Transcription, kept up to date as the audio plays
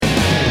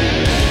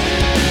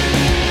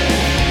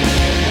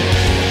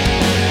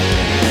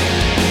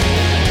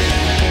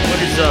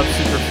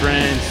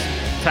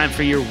time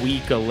for your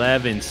Week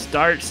 11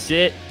 start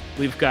sit.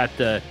 We've got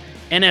the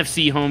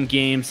NFC home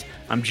games.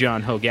 I'm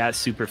John Hogue at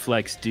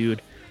SuperFlex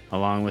Dude,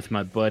 along with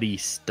my buddy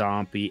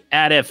Stompy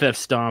at FF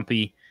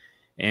Stompy.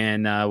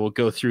 And we'll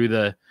go through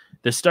the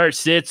start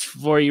sits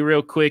for you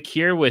real quick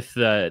here with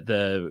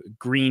the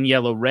green,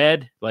 yellow,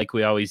 red, like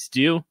we always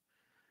do.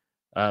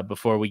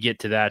 Before we get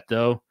to that,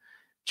 though,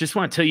 just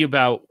want to tell you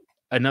about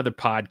another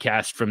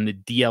podcast from the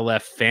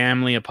DLF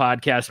family, a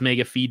podcast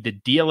mega feed, the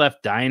DLF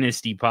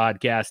Dynasty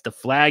podcast, the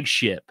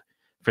flagship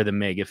for the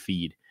mega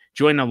feed.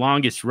 Join the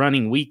longest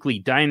running weekly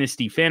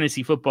Dynasty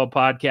fantasy football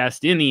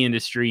podcast in the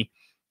industry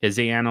as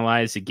they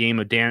analyze the game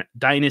of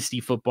Dynasty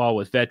football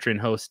with veteran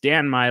hosts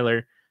Dan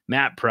Myler,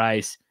 Matt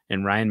Price,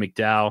 and Ryan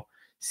McDowell,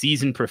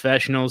 seasoned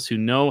professionals who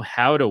know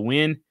how to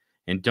win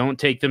and don't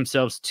take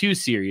themselves too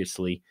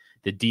seriously.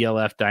 The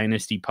DLF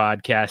Dynasty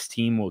podcast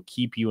team will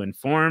keep you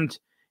informed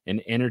and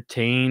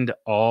entertained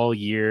all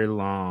year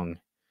long.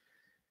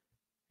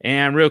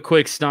 And real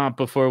quick, Stomp,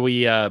 before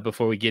we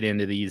get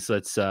into these,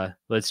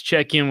 let's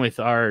check in with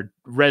our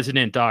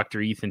resident doctor,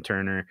 Ethan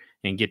Turner,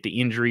 and get the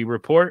injury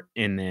report,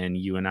 and then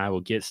you and I will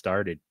get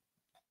started.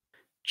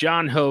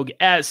 John Hogue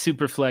at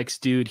Superflex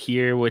Dude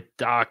here with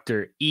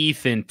Dr.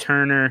 Ethan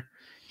Turner.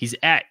 He's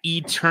at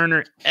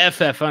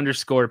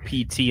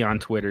eTurnerFF_PT on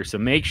Twitter, so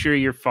make sure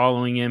you're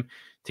following him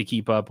to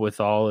keep up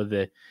with all of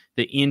the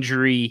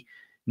injury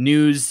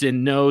news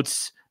and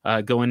notes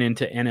going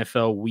into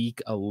NFL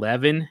Week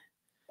 11.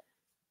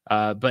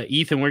 But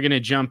Ethan, we're going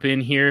to jump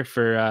in here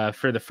for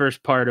the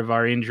first part of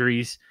our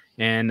injuries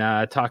and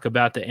talk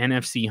about the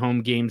NFC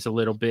home games a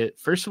little bit.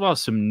 First of all,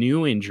 some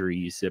new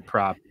injuries that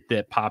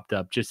popped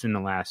up just in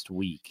the last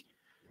week,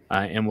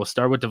 and we'll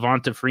start with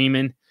Devonta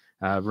Freeman,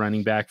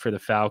 running back for the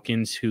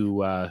Falcons,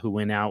 who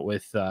went out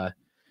with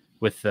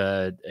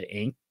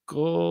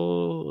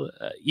ankle.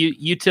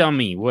 You tell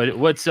me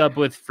what's up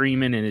with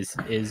Freeman and is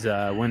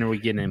when are we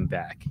getting him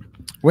back?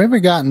 We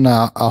haven't gotten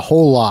a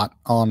whole lot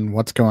on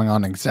what's going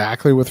on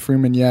exactly with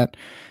Freeman yet.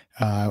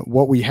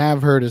 What we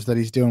have heard is that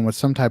he's dealing with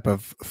some type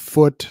of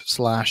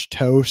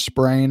foot/toe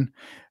sprain.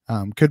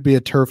 Could be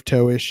a turf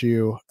toe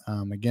issue.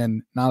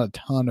 Again, not a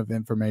ton of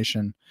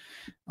information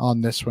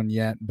on this one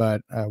yet,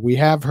 but we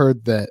have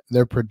heard that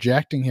they're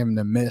projecting him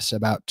to miss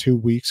about 2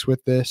 weeks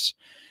with this,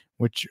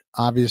 which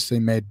obviously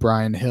made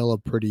Brian Hill a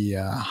pretty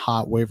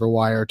hot waiver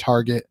wire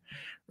target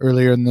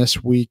earlier in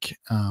this week.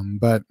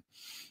 But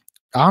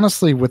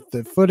honestly, with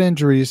the foot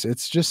injuries,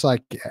 it's just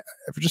like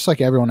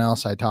everyone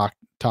else I talk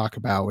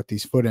about with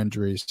these foot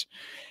injuries.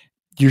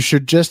 You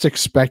should just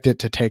expect it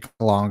to take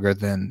longer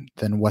than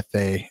what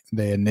they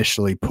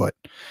initially put.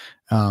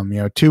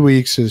 2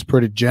 weeks is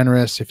pretty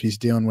generous if he's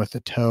dealing with a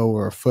toe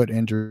or a foot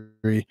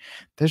injury.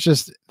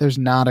 There's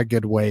not a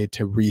good way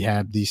to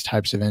rehab these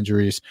types of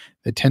injuries.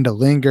 They tend to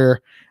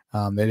linger.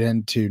 They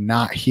tend to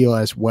not heal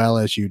as well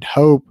as you'd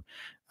hope.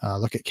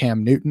 Look at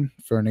Cam Newton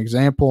for an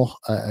example.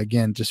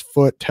 Again, just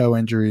foot, toe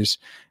injuries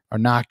are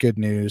not good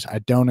news. I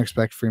don't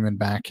expect Freeman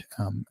back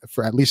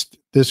for at least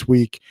this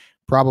week,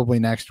 probably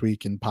next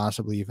week, and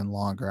possibly even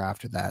longer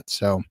after that.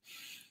 So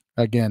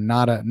again,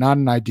 not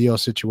an ideal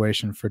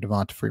situation for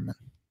Devonta Freeman.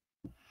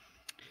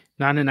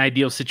 Not an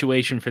ideal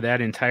situation for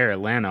that entire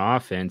Atlanta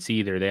offense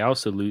either. They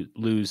also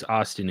lose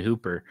Austin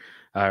Hooper.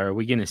 Are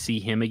we going to see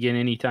him again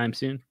anytime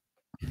soon?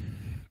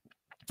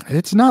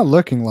 It's not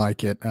looking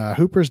like it.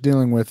 Hooper's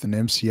dealing with an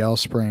MCL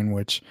sprain,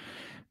 which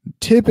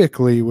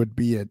typically would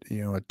be a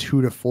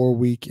 2 to 4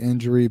 week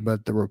injury,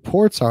 but the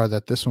reports are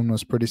that this one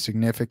was pretty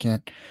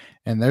significant,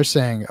 and they're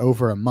saying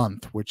over a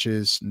month, which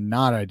is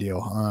not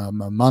ideal.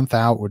 A month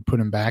out would put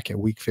him back at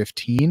week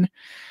 15,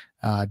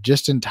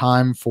 just in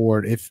time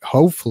for if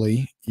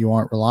hopefully you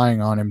aren't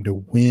relying on him to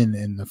win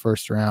in the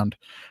first round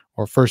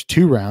or first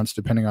 2 rounds,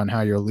 depending on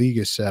how your league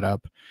is set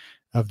up,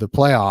 of the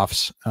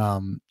playoffs.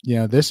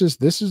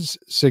 This is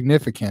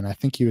significant. I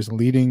think he was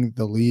leading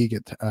the league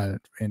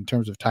in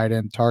terms of tight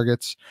end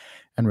targets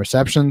and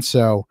receptions.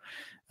 So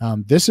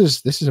this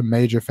is a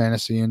major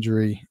fantasy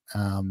injury.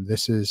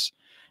 This is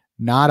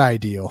not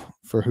ideal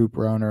for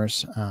Hooper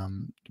owners.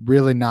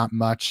 Really not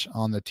much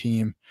on the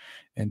team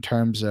in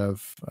terms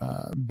of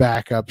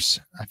backups.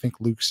 I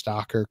think Luke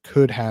Stocker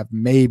could have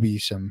maybe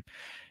some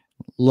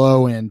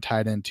low end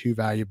tight end 2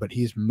 value, but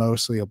he's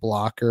mostly a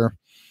blocker.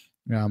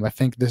 I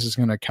think this is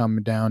going to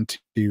come down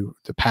to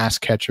the pass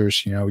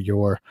catchers,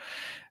 your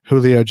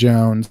Julio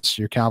Jones,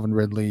 your Calvin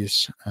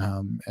Ridleys,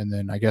 and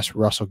then I guess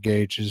Russell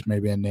Gage is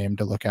maybe a name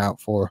to look out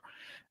for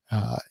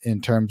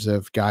in terms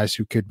of guys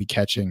who could be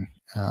catching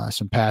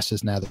some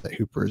passes now that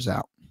Hooper is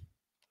out.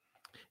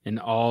 And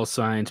all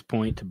signs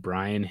point to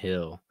Brian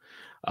Hill.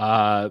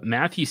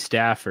 Matthew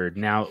Stafford.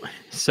 Now,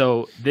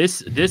 so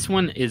this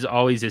one is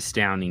always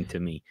astounding to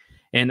me.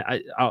 And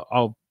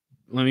I'll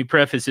let me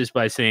preface this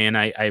by saying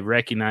I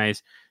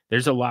recognize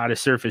there's a lot of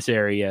surface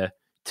area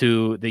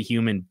to the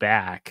human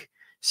back.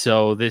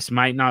 So this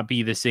might not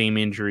be the same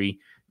injury,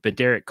 but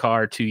Derek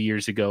Carr 2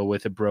 years ago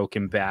with a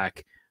broken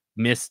back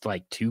missed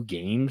like 2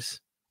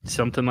 games,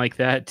 something like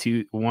that.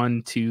 2,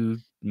 1, 2,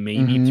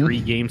 maybe 3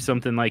 games,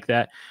 something like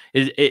that.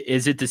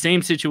 Is it the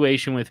same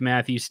situation with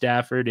Matthew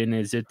Stafford, and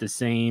is it the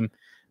same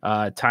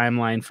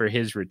timeline for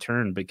his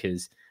return?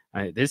 Because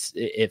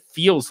it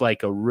feels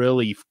like a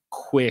really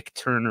quick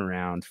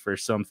turnaround for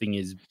something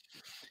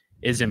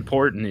as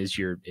important as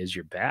your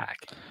back.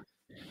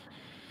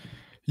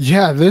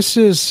 Yeah,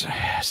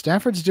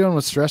 Stafford's dealing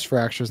with stress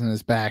fractures in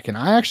his back, and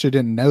I actually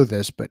didn't know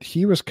this, but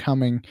he was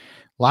coming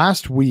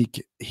last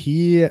week.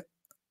 He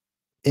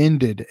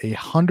ended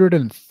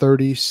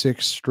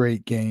 136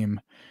 straight game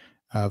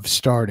of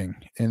starting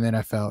in the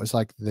NFL. It's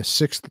like the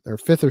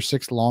fifth or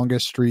sixth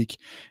longest streak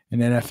in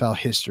NFL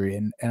history,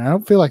 and I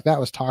don't feel like that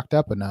was talked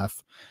up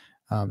enough.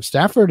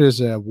 Stafford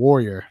is a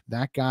warrior.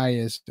 That guy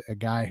is a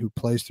guy who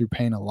plays through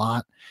pain a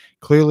lot.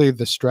 Clearly,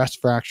 the stress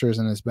fractures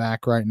in his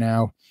back right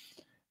now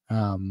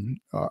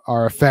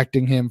are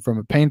affecting him from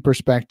a pain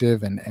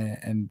perspective,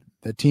 and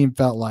the team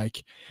felt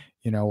like,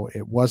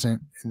 it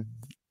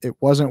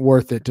wasn't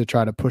worth it to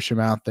try to push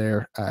him out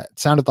there. It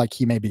sounded like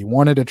he maybe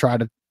wanted to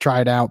try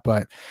it out,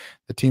 but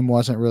the team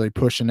wasn't really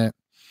pushing it.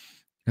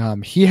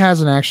 He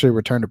hasn't actually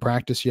returned to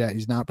practice yet.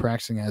 He's not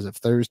practicing as of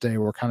Thursday.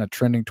 We're kind of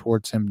trending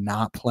towards him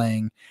not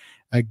playing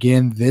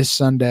again this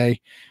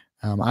Sunday.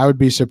 I would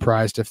be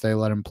surprised if they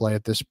let him play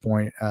at this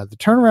point. The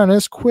turnaround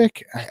is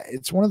quick.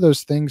 It's one of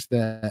those things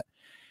that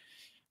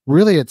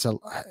really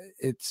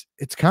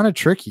it's kind of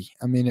tricky.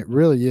 I mean, it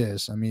really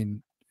is. I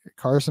mean,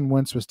 Carson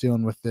Wentz was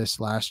dealing with this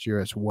last year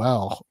as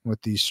well,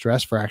 with these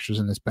stress fractures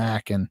in his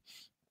back, and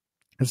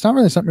it's not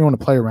really something you want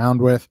to play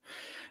around with.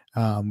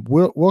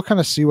 We'll kind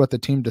of see what the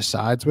team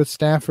decides with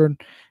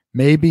Stafford.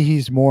 Maybe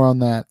he's more on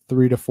that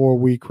 3 to 4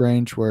 week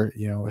range where,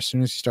 as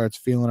soon as he starts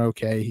feeling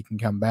okay, he can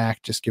come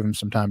back, just give him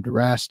some time to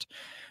rest.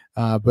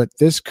 But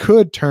this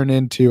could turn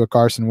into a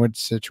Carson Wentz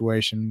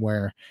situation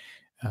where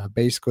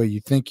basically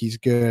you think he's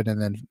good,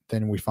 and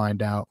then we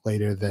find out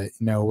later that,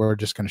 we're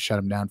just going to shut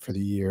him down for the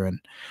year. And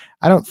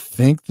I don't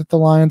think that the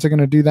Lions are going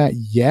to do that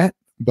yet,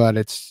 but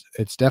it's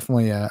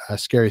definitely a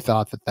scary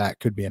thought that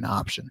could be an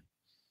option.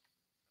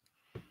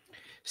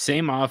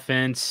 Same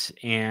offense,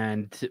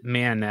 and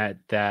man,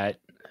 that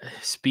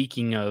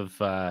speaking of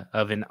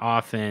an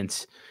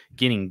offense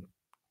getting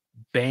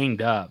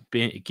banged up,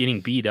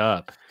 getting beat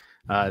up,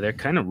 they're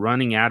kind of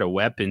running out of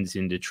weapons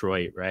in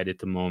Detroit right at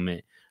the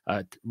moment.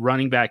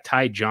 Running back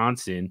Ty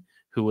Johnson,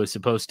 who was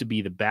supposed to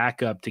be the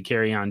backup to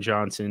Kerryon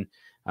Johnson,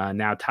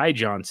 now Ty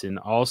Johnson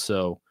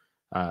also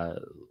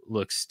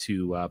looks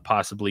to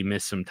possibly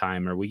miss some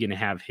time. Are we going to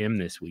have him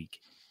this week?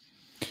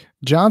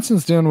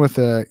 Johnson's dealing with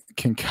a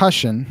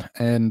concussion,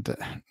 and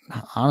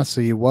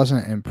honestly, he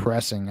wasn't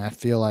impressing. I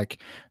feel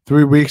like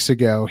 3 weeks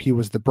ago, he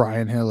was the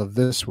Brian Hill of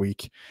this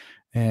week,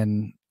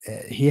 and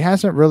he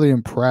hasn't really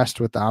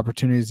impressed with the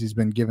opportunities he's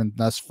been given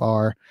thus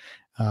far.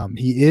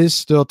 He is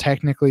still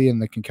technically in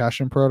the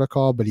concussion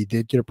protocol, but he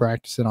did get a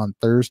practice in on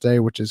Thursday,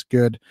 which is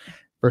good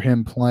for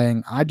him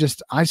playing.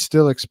 I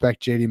still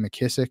expect J.D.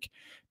 McKissic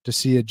to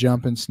see a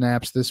jump in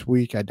snaps this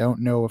week. I don't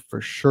know if for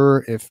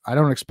sure I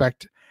don't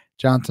expect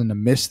Johnson to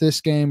miss this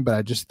game, but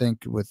I just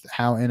think with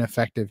how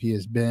ineffective he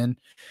has been,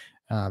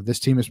 this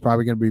team is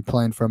probably going to be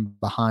playing from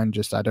behind.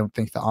 I don't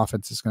think the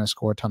offense is going to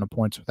score a ton of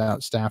points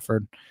without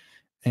Stafford.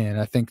 And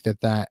I think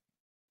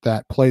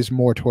that plays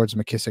more towards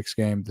McKissic's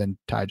game than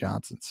Ty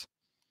Johnson's.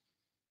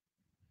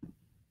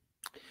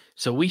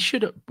 So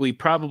we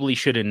probably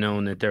should have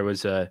known that there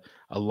was a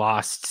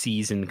lost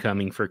season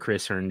coming for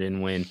Chris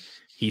Herndon when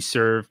he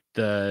served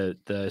the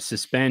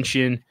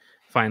suspension,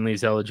 finally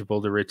is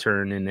eligible to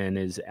return, and then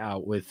is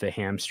out with the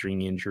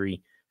hamstring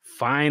injury.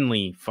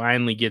 Finally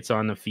gets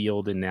on the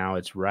field, and now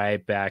it's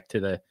right back to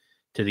the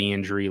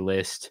injury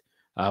list.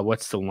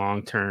 What's the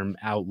long-term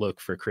outlook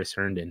for Chris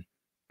Herndon?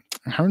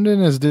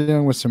 Herndon is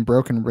dealing with some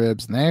broken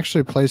ribs, and they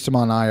actually placed him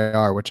on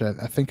IR, which I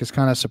think is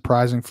kind of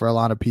surprising for a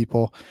lot of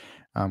people.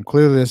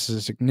 Clearly, this is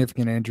a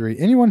significant injury.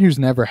 Anyone who's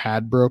never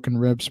had broken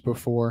ribs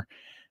before,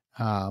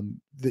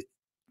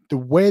 the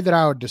way that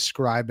I would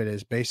describe it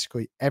is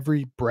basically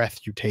every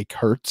breath you take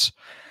hurts,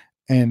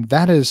 and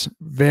that is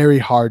very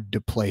hard to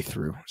play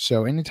through.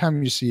 So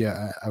anytime you see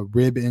a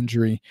rib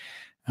injury,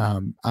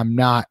 I'm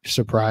not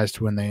surprised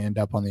when they end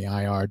up on the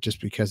IR,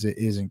 just because it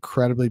is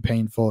incredibly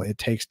painful. It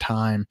takes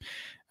time.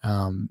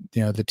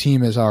 The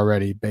team is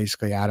already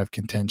basically out of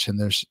contention.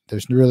 There's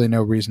really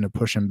no reason to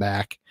push him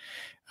back.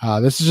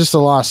 This is just a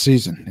lost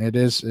season.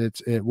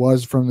 It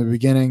was from the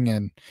beginning,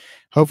 and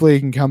hopefully he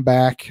can come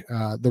back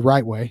the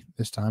right way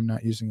this time,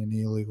 not using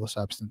any illegal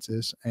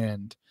substances,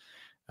 and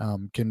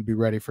can be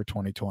ready for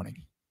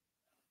 2020.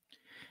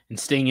 And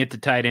staying at the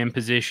tight end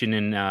position,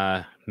 and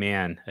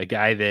a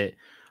guy that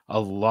a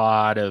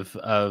lot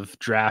of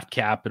draft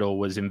capital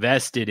was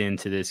invested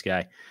into this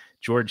guy,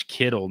 George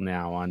Kittle,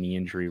 now on the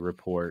injury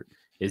report.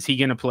 Is he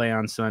going to play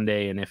on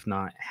Sunday? And if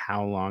not,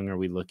 how long are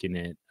we looking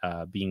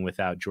at being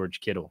without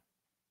George Kittle?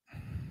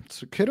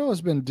 So Kittle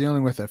has been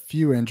dealing with a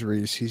few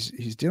injuries.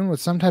 He's dealing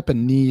with some type of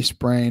knee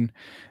sprain.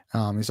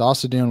 He's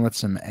also dealing with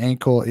some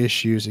ankle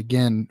issues.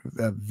 Again,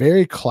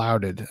 very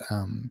clouded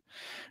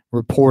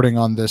reporting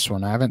on this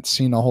one. I haven't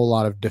seen a whole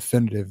lot of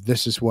definitive,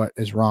 this is what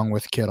is wrong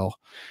with Kittle.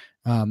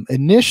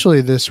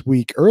 Initially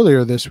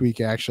earlier this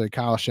week, actually,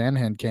 Kyle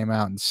Shanahan came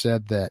out and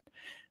said that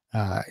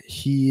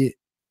he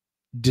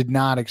did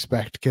not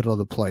expect Kittle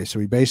to play. So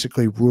he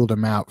basically ruled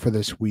him out for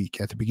this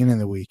week at the beginning of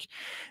the week.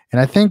 And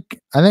I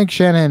think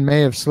Shanahan may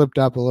have slipped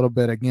up a little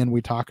bit. Again,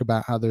 we talk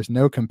about how there's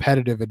no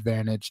competitive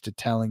advantage to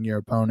telling your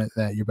opponent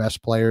that your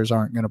best players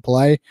aren't going to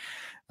play.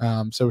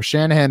 So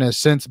Shanahan has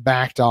since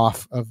backed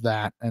off of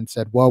that and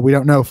said, well, we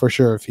don't know for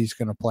sure if he's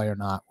going to play or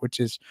not,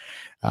 which is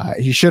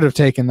he should have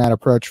taken that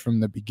approach from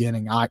the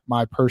beginning.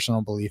 My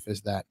personal belief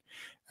is that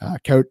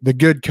the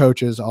good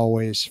coaches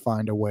always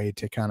find a way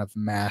to kind of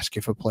mask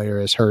if a player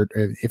is hurt,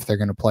 or if they're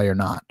going to play or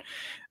not.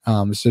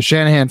 So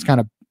Shanahan's kind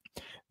of,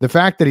 the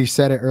fact that he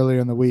said it earlier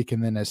in the week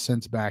and then has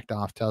since backed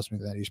off tells me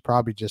that he's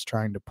probably just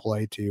trying to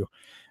play to.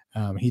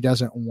 He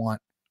doesn't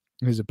want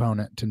his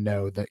opponent to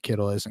know that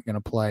Kittle isn't going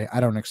to play. I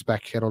don't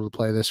expect Kittle to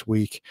play this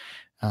week.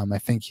 I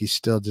think he's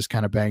still just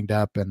kind of banged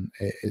up, and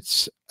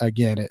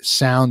it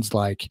sounds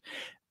like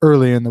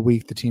early in the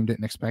week the team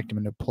didn't expect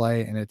him to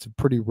play, and it's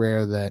pretty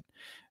rare that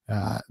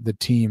the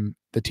team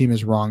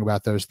is wrong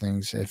about those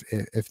things.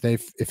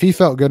 If he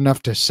felt good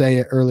enough to say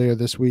it earlier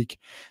this week,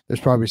 there's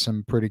probably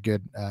some pretty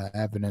good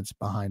evidence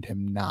behind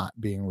him not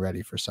being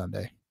ready for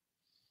Sunday.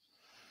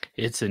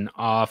 It's an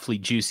awfully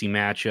juicy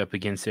matchup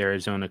against the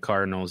Arizona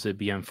Cardinals. It'd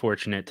be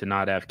unfortunate to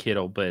not have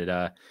Kittle,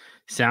 but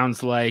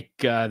sounds like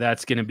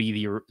that's going to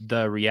be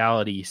the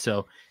reality.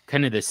 So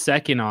kind of the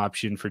second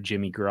option for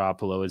Jimmy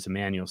Garoppolo is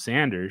Emmanuel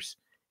Sanders,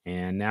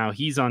 and now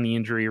he's on the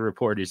injury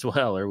report as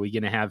well. Are we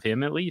going to have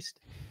him at least?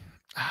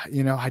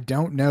 I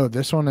don't know.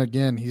 This one,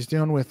 again, he's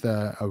dealing with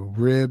a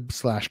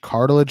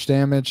rib/cartilage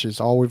damage is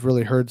all we've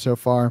really heard so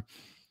far.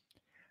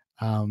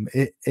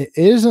 It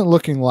isn't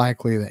looking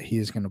likely that he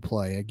is going to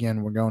play.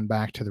 Again, we're going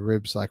back to the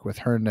ribs like with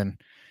Herndon.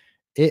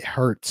 It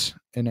hurts,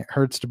 and it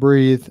hurts to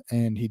breathe,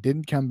 and he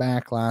didn't come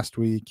back last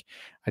week.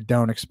 I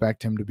don't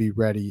expect him to be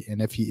ready,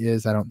 and if he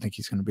is, I don't think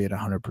he's going to be at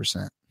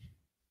 100%.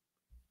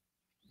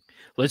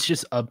 Let's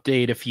just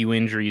update a few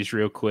injuries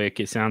real quick.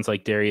 It sounds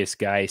like Darius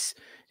Geis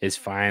is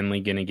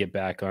finally going to get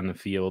back on the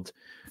field.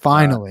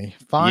 Finally.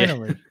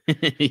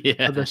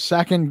 Yeah. For the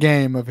second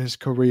game of his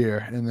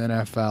career in the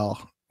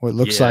NFL. It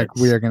looks like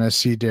we are going to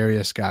see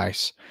Darius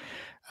Geis.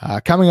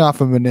 Coming off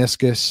a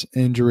meniscus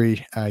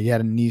injury, he had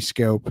a knee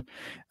scope.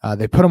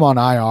 They put him on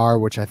IR,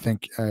 which I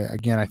think,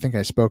 I think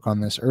I spoke on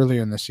this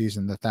earlier in the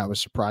season, that was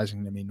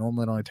surprising to me.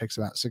 Normally it only takes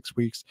about 6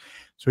 weeks.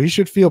 So he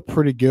should feel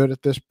pretty good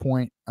at this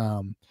point.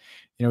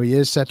 He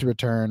is set to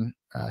return,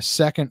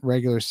 second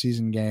regular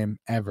season game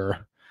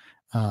ever.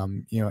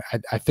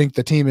 I think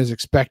the team is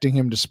expecting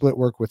him to split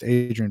work with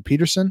Adrian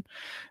Peterson.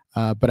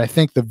 But I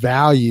think the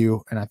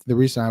value, and the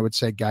reason I would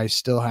say Geis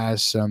still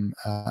has some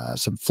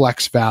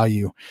flex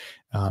value,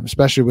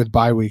 especially with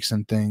bye weeks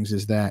and things,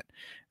 is that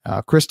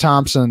Chris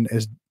Thompson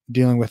is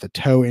dealing with a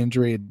toe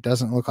injury. It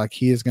doesn't look like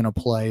he is going to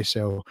play.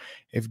 So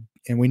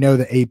and we know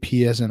that AP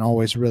hasn't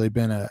always really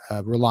been a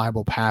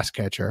reliable pass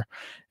catcher.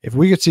 If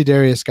we could see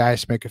Darius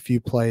Geis make a few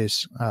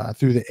plays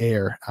through the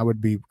air, I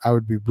would be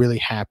really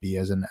happy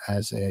as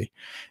a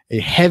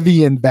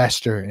heavy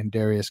investor in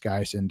Darius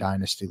Geis in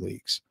dynasty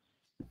leagues.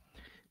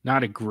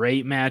 Not a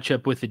great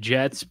matchup with the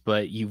Jets,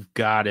 but you've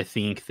got to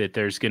think that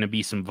there's going to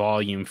be some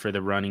volume for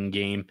the running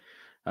game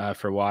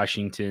for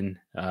Washington,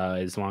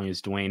 as long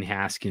as Dwayne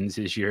Haskins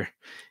is your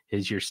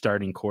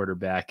starting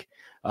quarterback.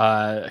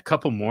 A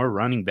couple more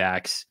running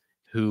backs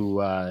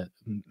who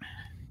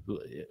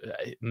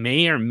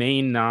may or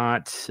may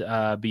not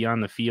be on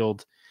the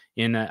field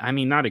in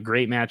not a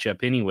great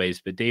matchup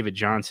anyways, but David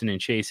Johnson and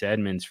Chase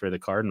Edmonds for the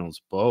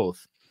Cardinals,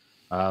 both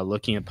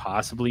looking at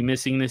possibly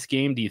missing this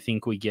game. Do you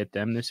think we get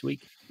them this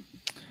week?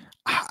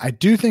 I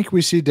do think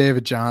we see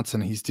David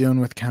Johnson. He's dealing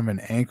with kind of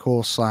an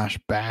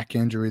ankle/back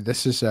injury.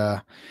 This is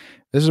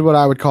what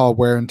I would call a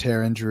wear and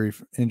tear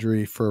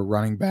injury for a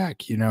running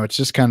back. It's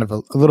just kind of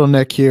a little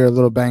nick here, a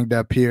little banged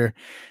up here.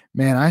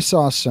 Man, I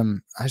saw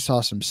some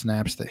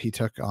snaps that he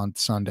took on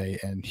Sunday,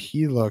 and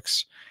he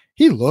looks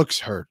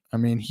hurt. I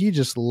mean, he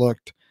just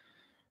looked.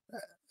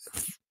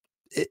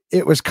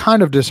 It was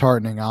kind of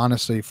disheartening,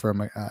 honestly,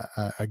 from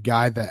a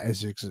guy that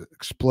is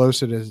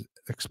explosive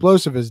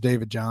as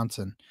David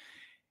Johnson.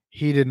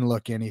 He didn't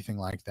look anything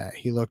like that.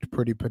 He looked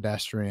pretty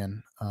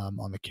pedestrian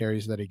on the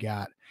carries that he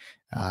got.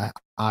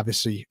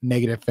 Obviously,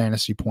 negative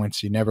fantasy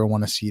points. You never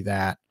want to see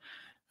that.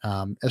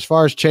 As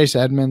far as Chase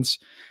Edmonds,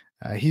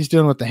 he's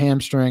dealing with the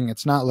hamstring.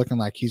 It's not looking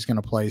like he's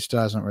going to play. He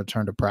still hasn't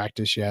returned to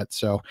practice yet.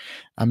 So,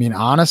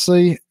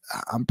 honestly,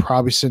 I'm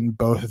probably sitting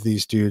both of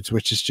these dudes,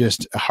 which is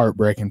just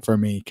heartbreaking for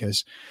me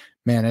because,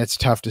 man, it's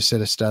tough to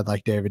sit a stud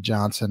like David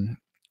Johnson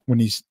when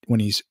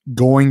he's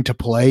going to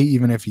play,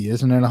 even if he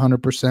isn't at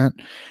 100%.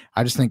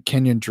 I just think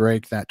Kenyon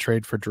Drake, that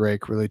trade for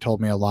Drake, really told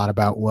me a lot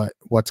about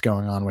what's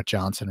going on with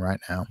Johnson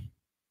right now.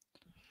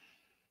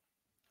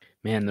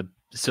 Man,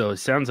 so it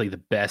sounds like the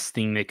best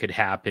thing that could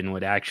happen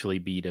would actually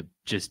be to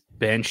just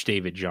bench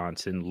David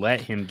Johnson,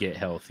 let him get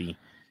healthy,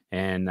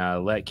 and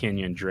let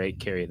Kenyon Drake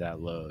carry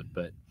that load.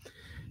 But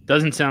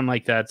Doesn't sound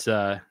like that's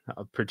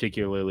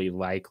particularly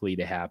likely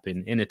to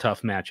happen in a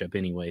tough matchup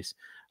anyways.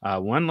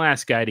 One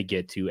last guy to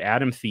get to,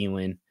 Adam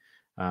Thielen,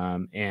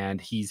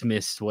 and he's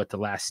missed, the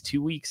last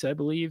 2 weeks, I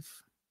believe?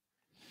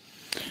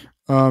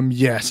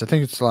 Yes, I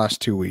think it's the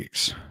last 2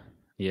 weeks.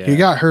 Yeah. He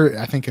got hurt,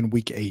 I think, in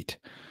week 8.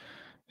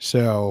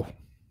 So,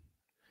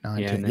 9,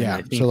 Yeah, 10, and then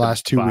I think so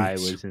last 2 bye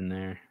weeks. was in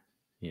there.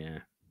 Yeah.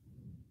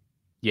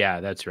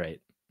 Yeah, that's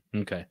right.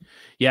 Okay.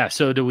 Yeah,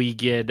 so do we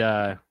get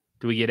Adam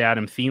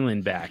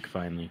Thielen back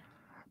finally?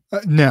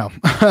 No,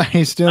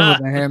 he's still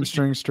with a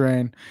hamstring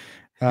strain.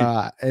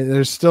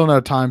 There's still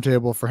no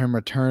timetable for him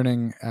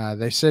returning.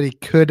 They said he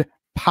could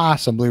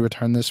possibly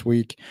return this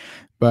week,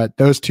 but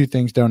those two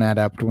things don't add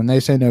up. When they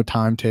say no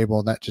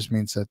timetable, that just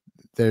means that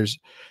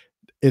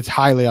it's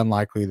highly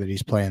unlikely that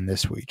he's playing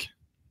this week.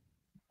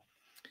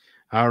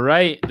 All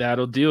right,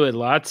 that'll do it.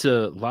 Lots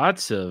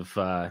of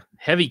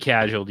heavy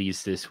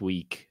casualties this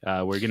week.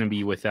 We're going to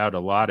be without a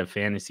lot of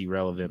fantasy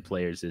relevant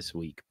players this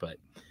week, but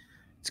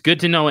it's good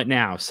to know it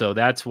now. So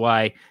that's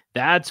why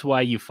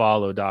you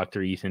follow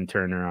Dr. Ethan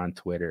Turner on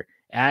Twitter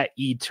at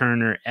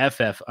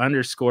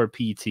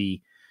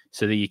eTurnerFF_PT,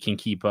 so that you can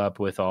keep up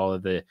with all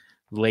of the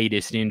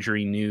latest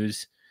injury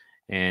news.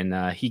 And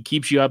he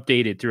keeps you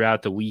updated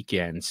throughout the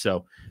weekend.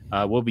 So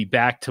we'll be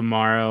back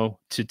tomorrow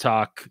to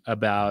talk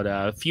about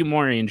a few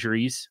more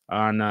injuries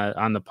on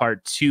the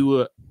part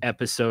 2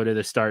 episode of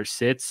the Start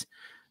Sits.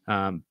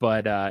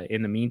 But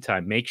in the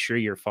meantime, make sure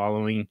you're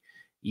following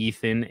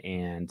Ethan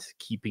and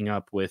keeping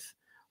up with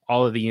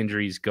all of the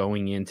injuries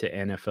going into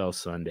NFL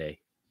Sunday.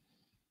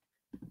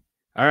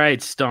 All right,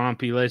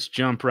 Stompy, let's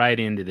jump right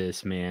into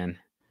this, man.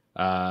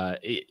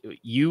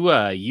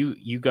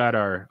 You got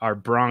our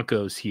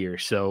Broncos here,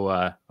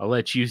 so I'll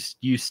let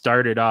you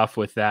start it off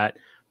with that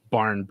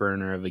barn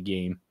burner of a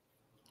game.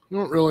 I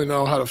don't really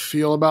know how to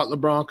feel about the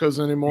Broncos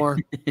anymore.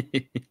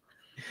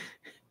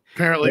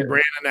 Apparently,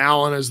 Brandon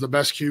Allen is the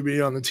best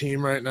QB on the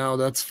team right now.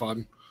 That's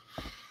fun.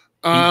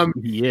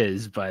 He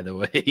is, by the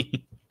way.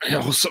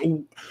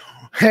 So,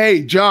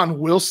 hey, John,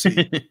 we'll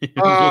see.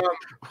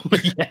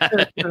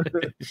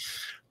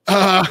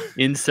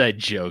 Inside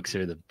jokes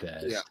are the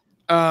best. Yeah.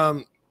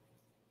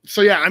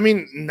 So yeah, I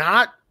mean,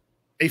 not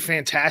a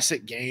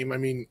fantastic game. I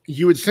mean,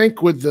 you would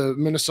think with the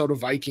Minnesota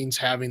Vikings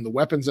having the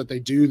weapons that they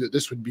do that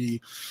this would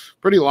be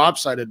pretty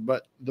lopsided,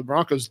 but the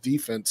Broncos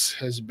defense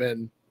has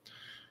been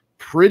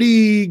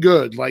pretty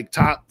good, like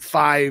top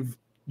 5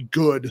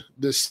 good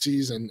this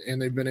season,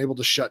 and they've been able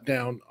to shut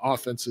down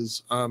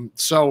offenses.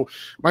 So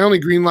my only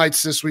green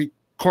lights this week,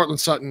 Courtland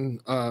Sutton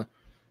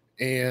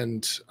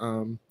and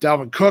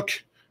Dalvin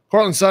Cook.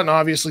 Courtland Sutton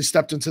obviously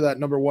stepped into that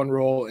number 1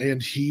 role,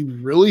 and he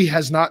really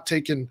has not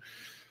taken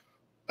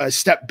a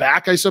step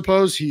back, I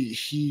suppose.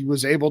 He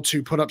was able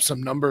to put up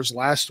some numbers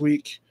last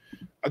week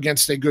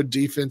against a good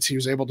defense. He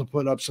was able to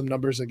put up some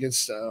numbers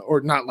against,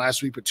 or not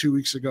last week, but 2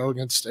 weeks ago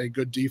against a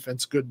good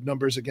defense, good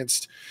numbers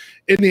against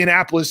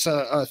Indianapolis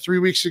 3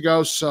 weeks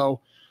ago. So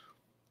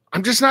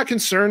I'm just not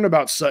concerned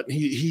about Sutton.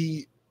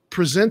 He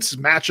presents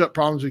matchup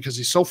problems because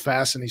he's so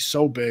fast and he's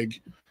so big,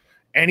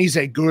 and he's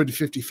a good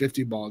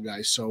 50-50 ball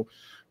guy. So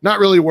not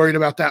really worried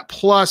about that.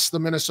 Plus, the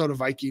Minnesota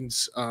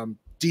Vikings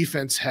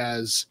defense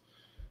has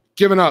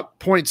given up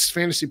points,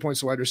 fantasy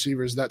points to wide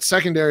receivers. That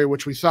secondary,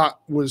 which we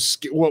thought was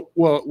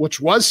which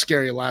was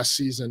scary last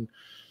season,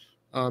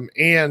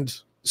 and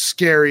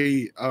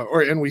scary,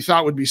 and we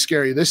thought would be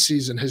scary this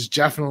season, has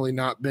definitely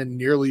not been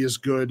nearly as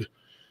good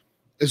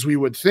as we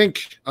would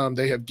think.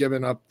 They have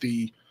given up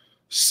the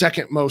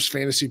second most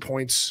fantasy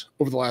points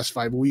over the last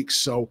 5 weeks.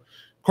 So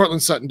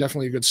Courtland Sutton,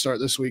 definitely a good start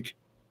this week.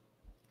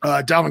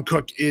 Dalvin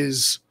Cook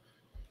is,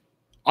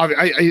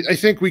 I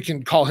think we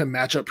can call him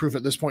matchup proof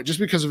at this point just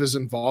because of his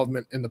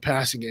involvement in the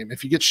passing game.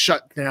 If he gets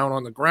shut down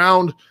on the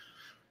ground,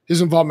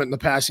 his involvement in the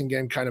passing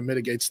game kind of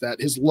mitigates that.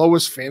 His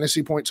lowest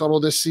fantasy point total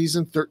this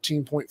season,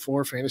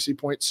 13.4 fantasy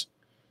points.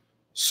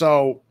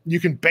 So you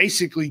can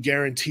basically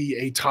guarantee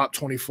a top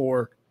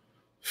 24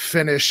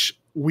 finish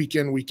week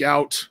in, week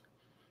out.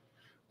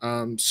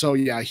 So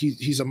yeah,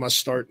 he's a must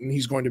start, and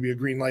he's going to be a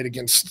green light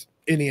against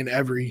any and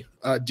every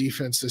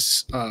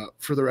defense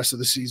for the rest of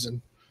the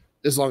season,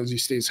 as long as he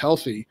stays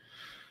healthy.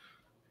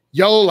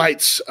 Yellow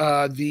lights,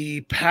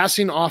 the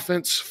passing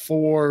offense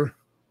for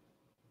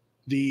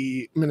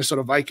the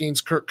Minnesota Vikings,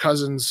 Kirk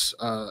Cousins,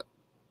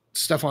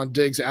 Stephon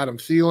Diggs, Adam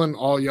Thielen,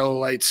 all yellow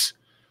lights.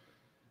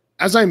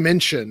 As I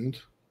mentioned,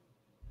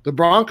 the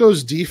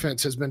Broncos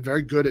defense has been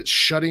very good at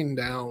shutting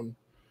down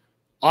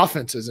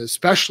offenses,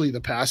 especially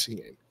the passing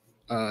game.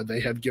 They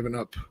have given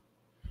up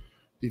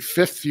the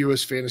 5th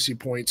fewest fantasy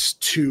points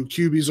to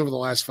QBs over the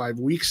last 5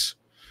 weeks.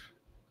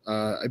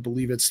 I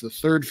believe it's the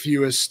 3rd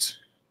fewest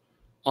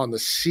on the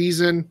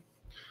season.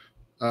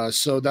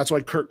 So that's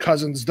why Kirk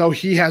Cousins, though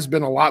he has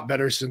been a lot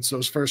better since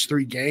those first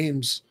 3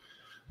 games,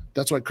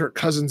 that's why Kirk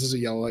Cousins is a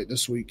yellow light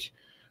this week.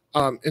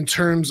 In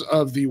terms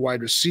of the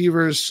wide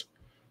receivers,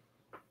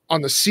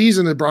 on the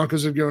season, the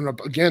Broncos have given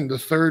up, again, the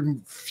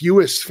 3rd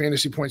fewest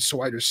fantasy points to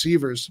wide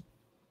receivers.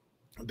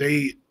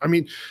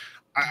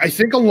 I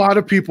think a lot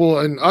of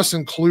people, and us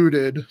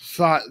included,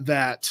 thought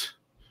that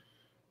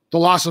the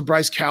loss of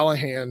Bryce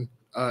Callahan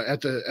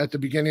at the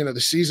beginning of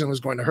the season was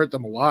going to hurt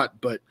them a lot,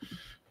 but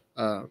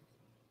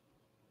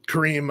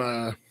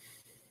Kareem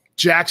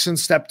Jackson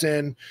stepped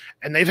in,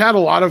 and they've had a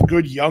lot of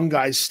good young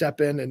guys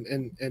step in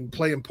and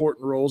play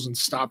important roles in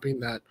stopping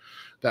that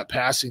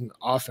passing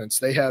offense.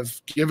 They have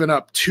given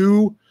up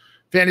 2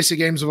 fantasy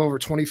games of over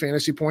 20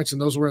 fantasy points,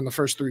 and those were in the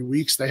first 3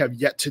 weeks. They have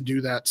yet to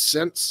do that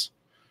since.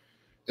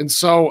 And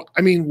so,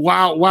 I mean,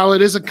 while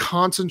it is a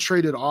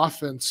concentrated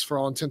offense for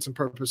all intents and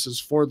purposes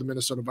for the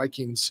Minnesota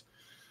Vikings,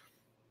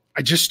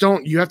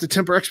 you have to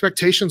temper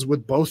expectations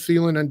with both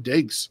Thielen and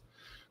Diggs,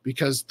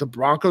 because the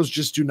Broncos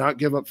just do not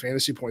give up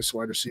fantasy points to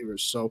wide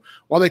receivers. So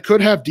while they could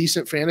have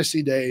decent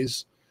fantasy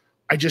days,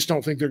 I just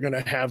don't think they're going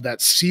to have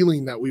that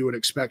ceiling that we would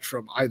expect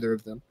from either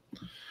of them.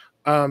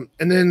 And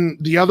then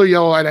the other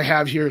yellow light I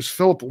have here is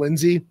Philip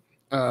Lindsay.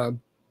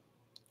 And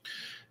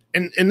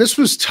this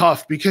was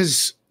tough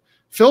because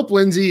Philip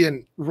Lindsay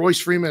and Royce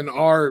Freeman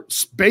are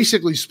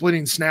basically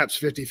splitting snaps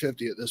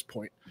 50-50 at this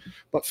point.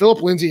 But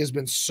Philip Lindsay has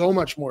been so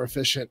much more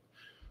efficient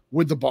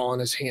with the ball in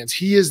his hands.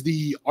 He is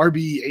the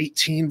RB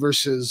 18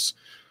 versus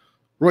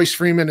Royce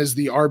Freeman is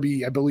the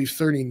RB, I believe,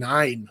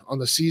 39 on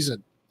the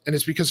season. And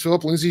it's because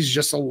Philip Lindsay is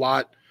just a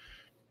lot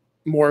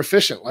more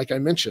efficient, like I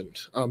mentioned.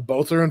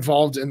 Both are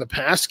involved in the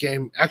pass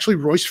game. Actually,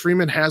 Royce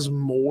Freeman has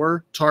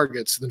more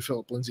targets than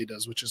Philip Lindsay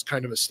does, which is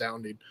kind of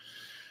astounding.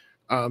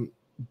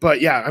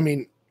 But yeah, I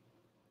mean,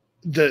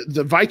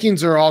 the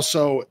Vikings are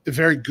also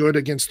very good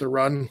against the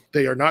run.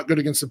 They are not good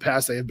against the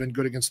pass. They have been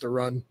good against the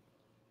run.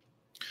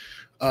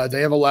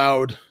 They have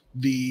allowed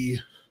the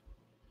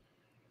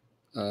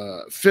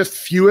 5th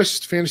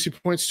fewest fantasy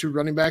points to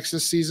running backs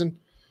this season.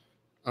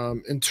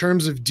 In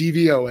terms of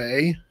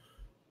DVOA,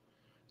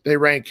 they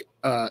rank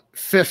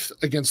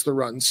 5th against the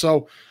run.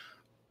 So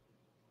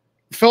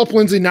Philip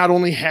Lindsay not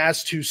only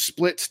has to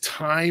split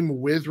time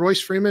with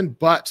Royce Freeman,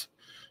 but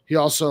he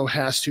also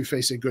has to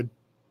face a good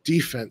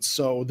defense.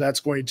 So that's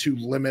going to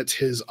limit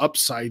his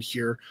upside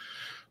here.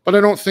 But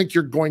I don't think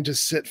you're going to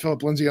sit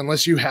Philip Lindsay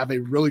unless you have a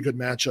really good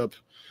matchup.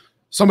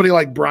 Somebody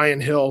like Brian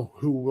Hill,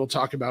 who we'll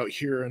talk about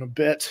here in a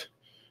bit.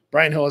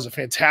 Brian Hill has a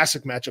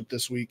fantastic matchup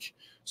this week.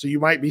 So you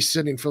might be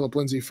sitting Philip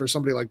Lindsay for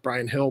somebody like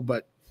Brian Hill.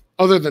 But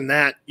other than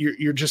that,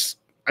 you're just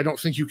 – I don't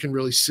think you can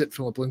really sit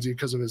Philip Lindsay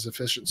because of his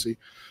efficiency.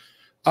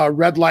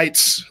 Red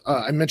lights,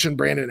 I mentioned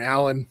Brandon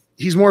Allen.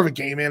 He's more of a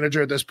game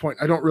manager at this point.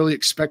 I don't really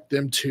expect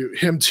him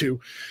to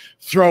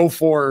throw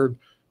for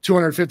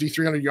 250,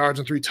 300 yards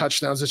and 3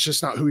 touchdowns. It's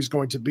just not who he's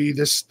going to be.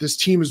 This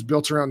team is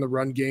built around the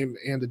run game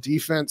and the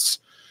defense.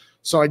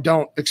 So I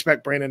don't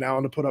expect Brandon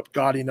Allen to put up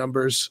gaudy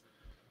numbers.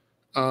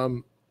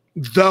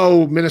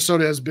 Though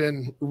Minnesota has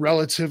been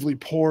relatively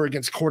poor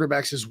against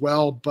quarterbacks as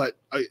well, but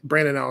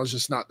Brandon Allen is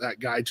just not that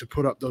guy to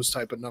put up those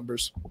type of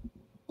numbers.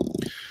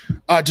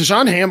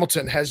 Deshaun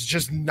Hamilton has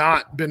just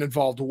not been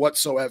involved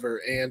whatsoever,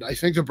 and I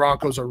think the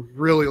Broncos are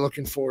really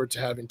looking forward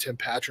to having Tim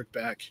Patrick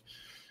back.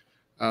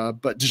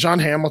 But Deshaun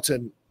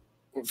Hamilton,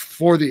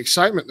 for the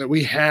excitement that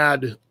we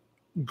had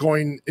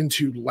going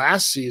into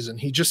last season,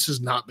 he just has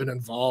not been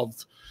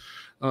involved.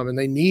 And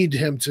they need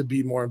him to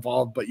be more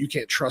involved, but you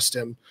can't trust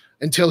him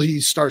until he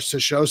starts to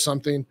show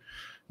something.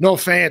 Noah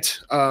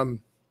Fant,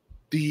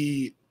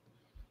 the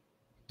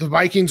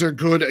Vikings are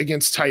good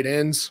against tight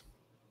ends.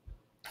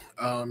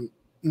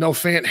 Noah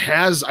Fant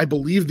has, I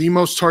believe, the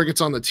most targets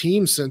on the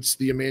team since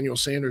the Emmanuel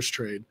Sanders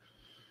trade.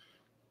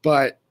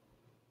 But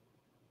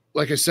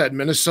like I said,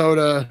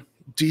 Minnesota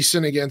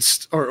decent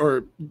against,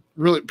 or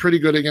really pretty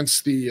good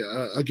against the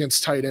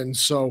against tight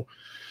ends. So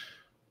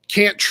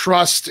can't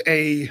trust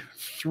a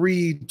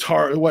 3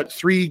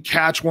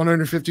 catch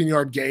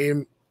 115-yard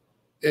game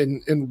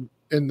in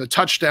the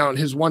touchdown.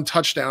 His one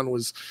touchdown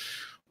was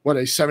a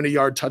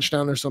 70-yard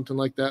touchdown or something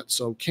like that.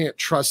 So can't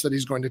trust that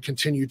he's going to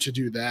continue to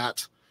do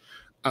that.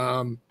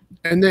 And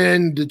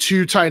then the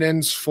 2 tight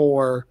ends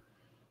for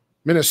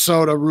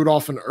Minnesota,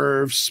 Rudolph and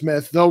Irv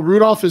Smith. Though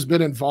Rudolph has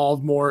been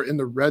involved more in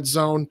the red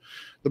zone,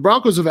 the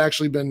Broncos have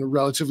actually been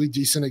relatively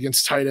decent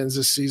against tight ends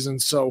this season.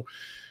 So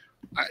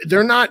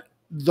they're not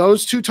 –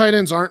 those 2 tight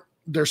ends aren't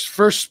their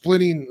first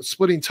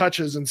splitting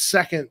touches, and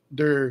second,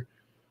 they're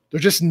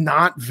just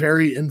not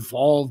very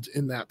involved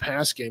in that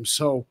pass game.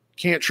 So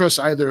can't trust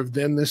either of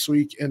them this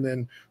week. And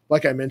then,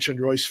 like I mentioned,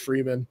 Royce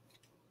Freeman,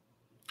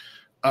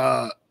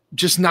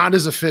 just not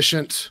as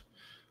efficient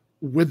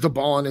with the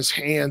ball in his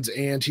hands,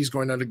 and he's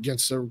going out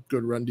against a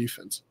good run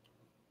defense.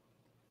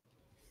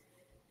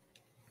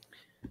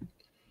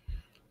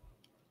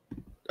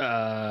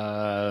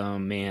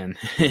 Man,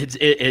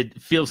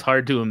 it feels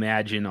hard to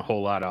imagine a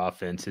whole lot of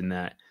offense in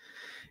that.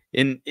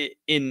 In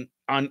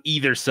on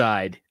either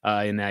side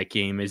in that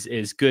game,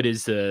 as good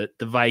as the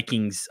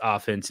Vikings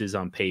offense is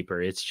on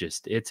paper, it's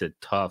a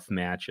tough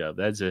matchup.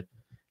 It's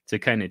a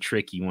kind of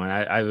tricky one.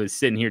 I was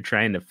sitting here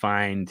trying to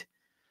find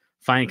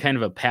kind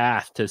of a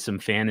path to some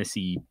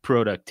fantasy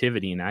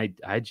productivity, and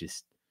I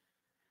just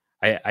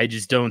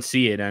don't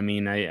see it. I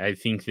mean, I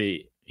think that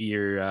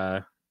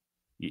you're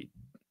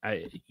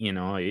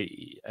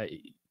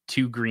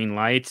 2 green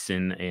lights,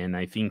 and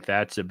I think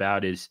that's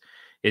about as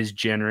as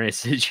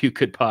generous as you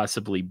could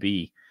possibly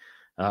be.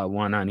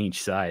 One on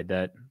each side.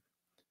 That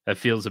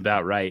feels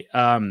about right.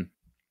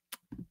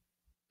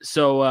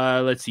 So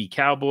let's see.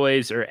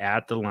 Cowboys are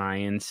at the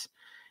Lions,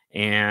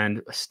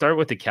 and start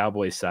with the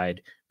Cowboys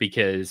side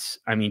because,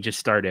 I mean, just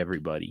start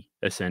everybody,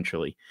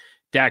 essentially.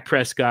 Dak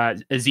Prescott,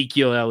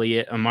 Ezekiel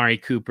Elliott, Amari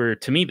Cooper.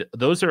 To me,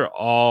 those are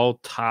all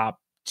top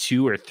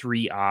 2 or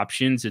 3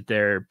 options at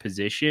their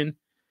position.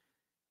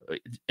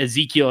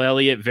 Ezekiel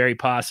Elliott, very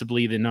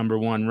possibly the number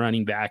 1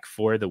 running back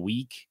for the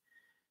week.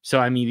 So,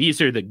 I mean,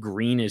 these are the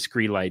greenest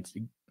green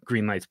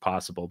lights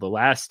possible. The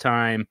last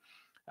time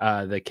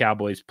the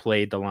Cowboys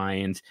played the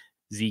Lions,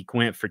 Zeke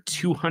went for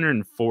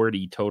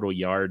 240 total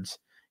yards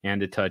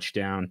and a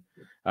touchdown.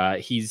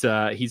 He's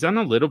on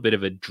a little bit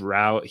of a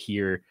drought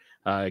here,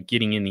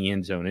 getting in the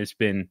end zone. It's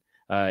been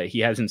he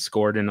hasn't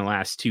scored in the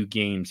last 2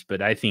 games,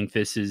 but I think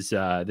this is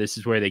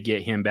where they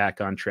get him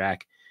back on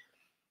track.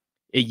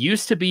 It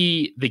used to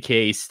be the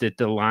case that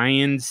the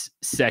Lions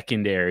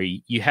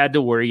secondary, you had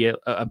to worry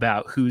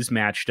about who's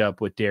matched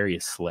up with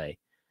Darius Slay.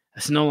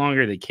 That's no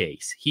longer the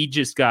case. He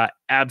just got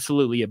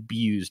absolutely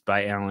abused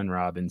by Allen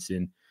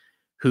Robinson,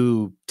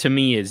 who to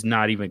me is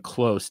not even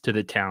close to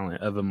the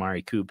talent of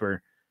Amari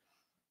Cooper.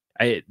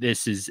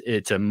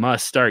 It's a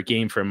must start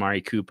game for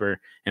Amari Cooper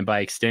and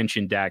by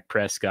extension, Dak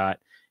Prescott.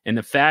 And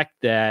the fact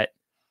that,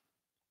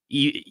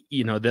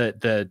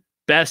 the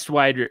best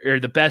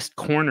the best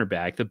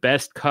cornerback, the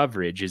best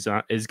coverage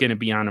is going to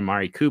be on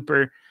Amari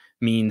Cooper,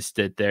 means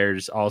that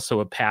there's also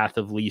a path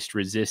of least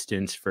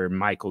resistance for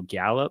Michael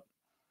Gallup.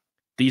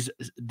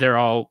 They're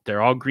all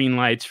green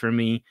lights for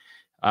me.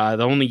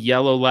 The only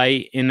yellow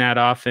light in that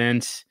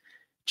offense,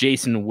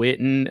 Jason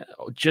Witten,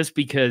 just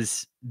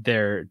because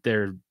they're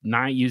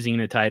not using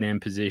the tight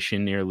end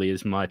position nearly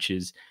as much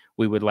as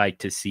we would like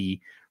to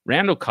see.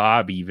 Randall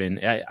Cobb, even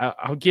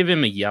I'll give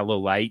him a yellow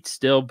light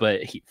still, but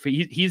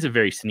he's a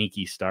very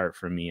sneaky start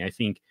for me. I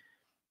think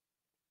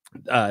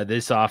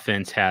this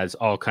offense has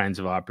all kinds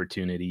of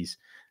opportunities.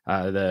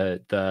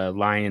 The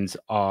Lions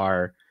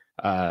are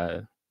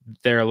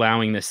they're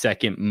allowing the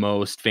second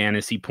most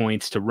fantasy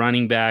points to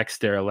running backs.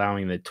 They're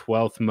allowing the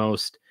 12th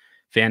most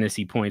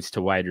fantasy points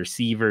to wide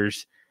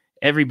receivers.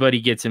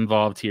 Everybody gets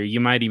involved here. You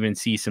might even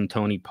see some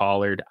Tony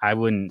Pollard. I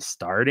wouldn't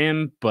start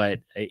him, but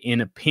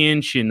in a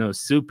pinch in those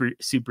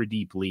super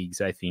deep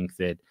leagues, I think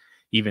that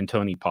even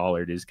Tony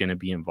Pollard is going to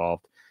be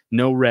involved.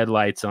 No red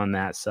lights on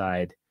that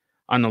side.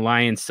 On the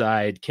Lions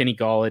side, Kenny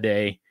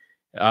Golladay,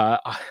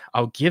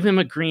 I'll give him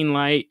a green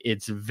light.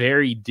 It's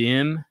very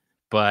dim,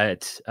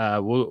 but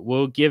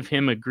we'll give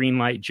him a green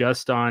light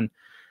just on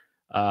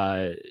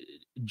volume.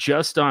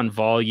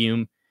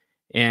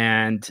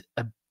 And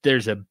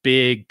there's a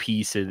big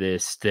piece of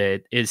this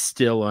that is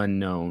still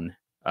unknown.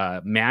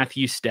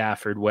 Matthew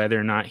Stafford, whether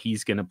or not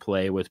he's going to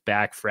play with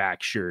back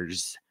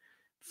fractures,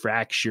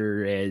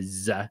 fracture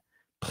is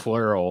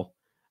plural.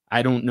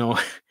 I don't know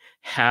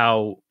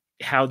how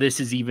this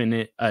is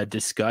even a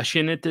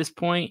discussion at this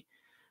point.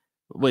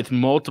 With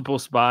multiple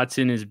spots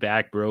in his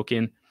back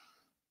broken,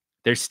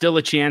 there's still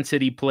a chance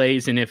that he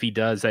plays, and if he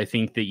does, I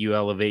think that you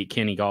elevate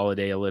Kenny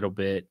Golladay a little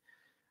bit.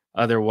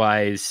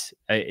 Otherwise,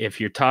 if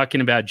you're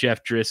talking about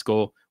Jeff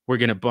Driscoll, we're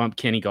going to bump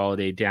Kenny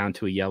Golladay down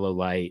to a yellow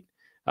light.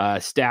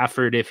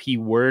 Stafford, if he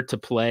were to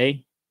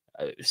play,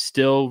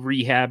 still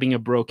rehabbing a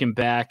broken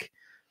back,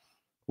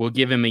 we'll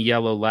give him a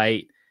yellow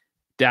light.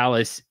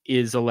 Dallas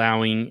is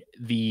allowing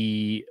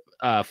the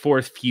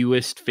 4th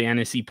fewest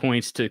fantasy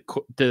points to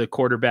the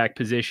quarterback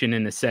position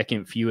and the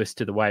 2nd fewest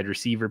to the wide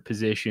receiver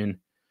position.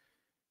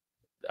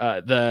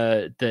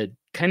 The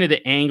kind of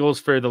the angles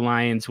for the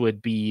Lions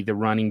would be the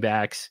running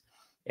backs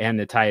and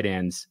the tight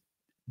ends.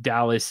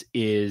 Dallas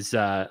is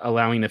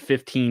allowing the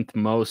 15th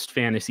most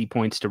fantasy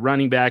points to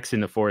running backs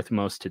and the 4th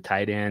most to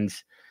tight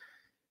ends.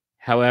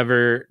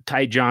 However,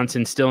 Ty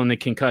Johnson still in the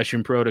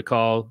concussion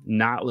protocol,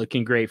 not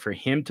looking great for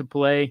him to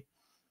play.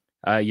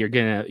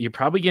 You're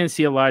probably gonna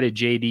see a lot of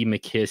J.D.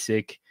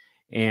 McKissick,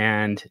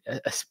 and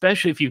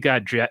especially if you've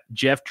got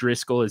Jeff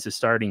Driscoll as a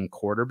starting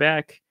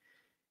quarterback,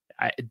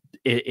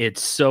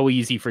 it's so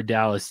easy for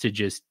Dallas to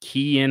just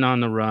key in on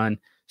the run,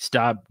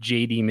 stop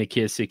J.D.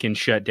 McKissick, and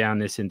shut down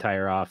this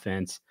entire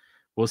offense.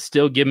 We'll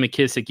still give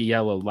McKissick a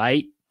yellow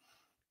light,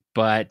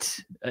 but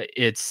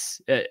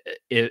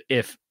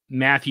if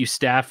Matthew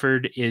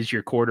Stafford is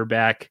your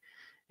quarterback,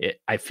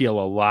 I feel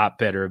a lot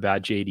better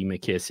about J.D.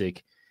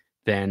 McKissick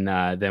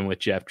than with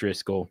Jeff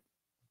Driscoll.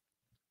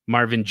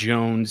 Marvin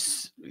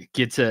Jones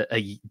gets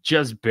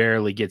just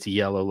barely gets a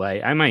yellow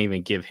light. I might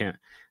even give him.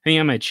 I think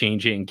I might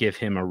change it and give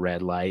him a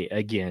red light.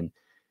 Again,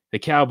 the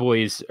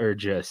Cowboys are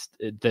just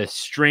the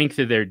strength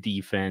of their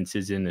defense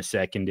is in the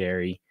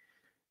secondary,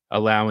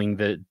 allowing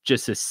the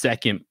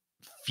 2nd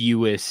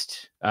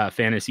fewest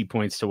fantasy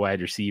points to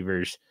wide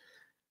receivers.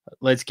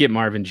 Let's get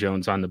Marvin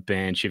Jones on the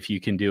bench if you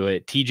can do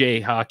it.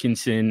 TJ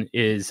Hawkinson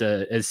is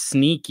a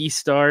sneaky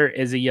start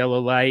as a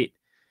yellow light,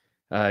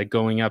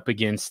 going up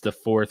against the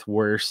 4th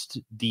worst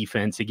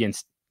defense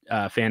against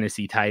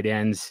fantasy tight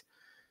ends.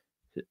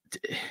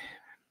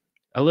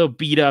 A little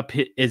beat up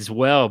as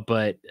well,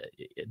 but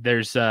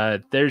there's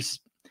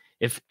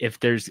if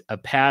there's a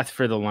path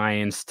for the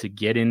Lions to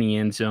get in the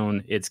end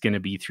zone, it's going to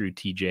be through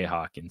TJ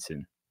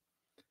Hawkinson.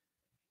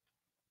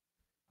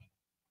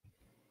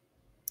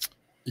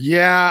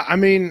 Yeah, I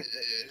mean,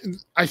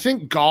 I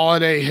think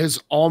Golladay has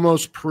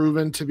almost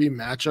proven to be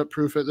matchup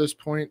proof at this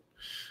point,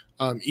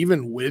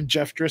 even with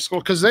Jeff Driscoll,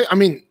 because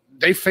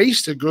they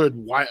faced a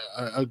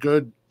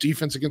good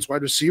defense against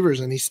wide receivers,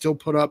 and he still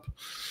put up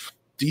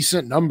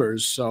decent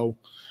numbers. So,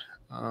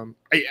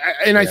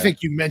 I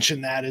think you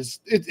mentioned that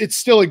it's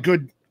still a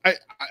good.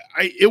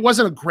 It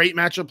wasn't a great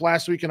matchup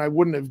last week, and I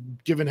wouldn't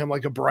have given him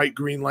like a bright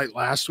green light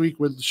last week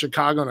with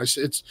Chicago.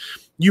 And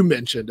you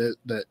mentioned it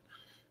that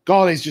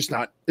Galladay's just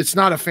not. It's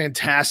not a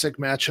fantastic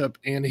matchup,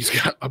 and he's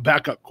got a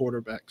backup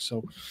quarterback.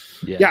 So,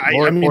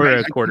 or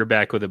a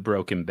quarterback with a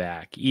broken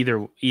back.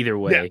 Either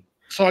way. Yeah.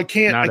 So I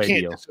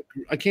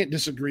can't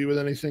disagree with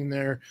anything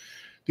there.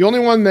 The only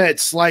one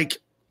that's like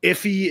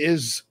iffy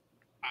is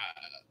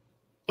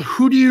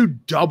who do you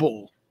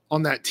double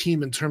on that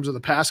team in terms of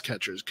the pass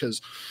catchers?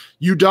 Because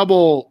you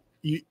double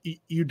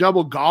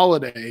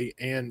Golladay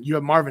and you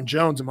have Marvin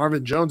Jones, and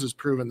Marvin Jones has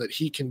proven that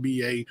he can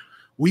be a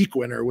week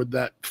winner with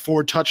that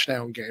 4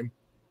 touchdown game.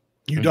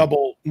 You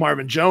double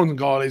Marvin Jones, and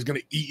Golladay is going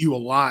to eat you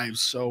alive.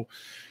 So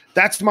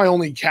that's my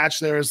only catch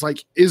there is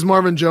like, is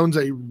Marvin Jones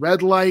a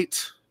red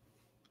light?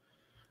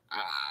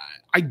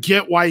 I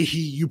get why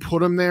you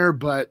put him there,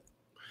 but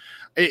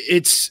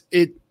because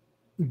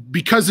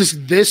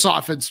this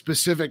offense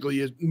specifically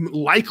is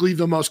likely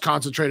the most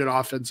concentrated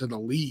offense in the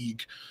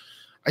league.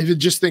 I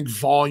just think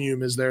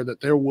volume is there,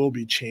 that there will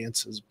be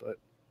chances, but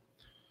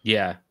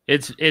yeah,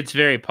 it's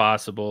very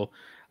possible.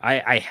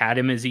 I had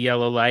him as a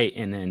yellow light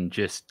and then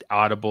just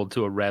audible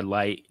to a red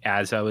light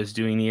as I was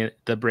doing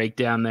the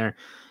breakdown there.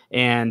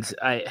 And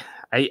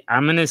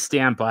I'm going to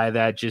stand by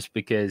that just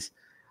because,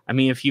 I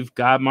mean, if you've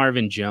got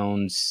Marvin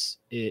Jones,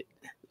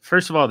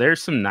 first of all,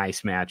 there's some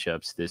nice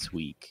matchups this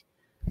week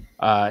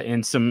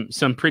and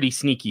some pretty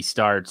sneaky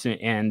starts.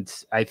 And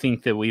I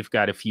think that we've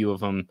got a few of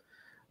them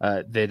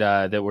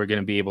that we're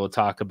going to be able to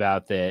talk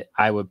about that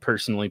I would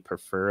personally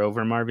prefer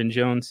over Marvin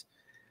Jones.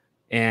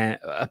 And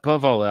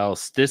above all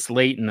else, this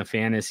late in the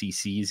fantasy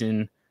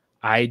season,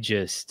 I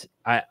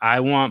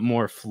want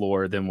more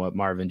floor than what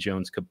Marvin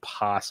Jones could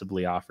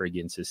possibly offer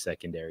against his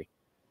secondary.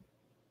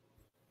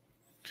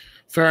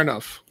 Fair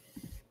enough.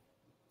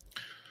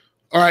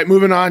 All right,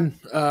 moving on.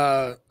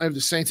 I have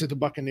the Saints at the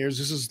Buccaneers.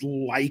 This is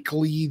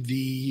likely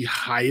the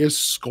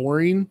highest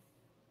scoring.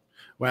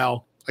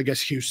 Well, I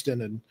guess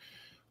Houston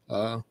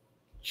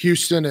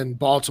and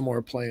Baltimore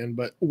are playing,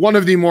 but one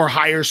of the more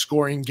higher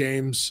scoring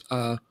games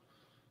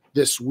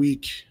this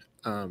week.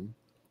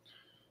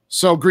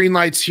 So green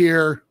lights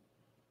here.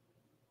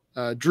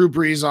 Drew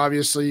Brees,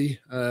 obviously.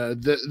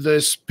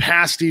 This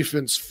pass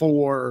defense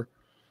for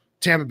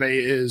Tampa Bay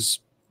is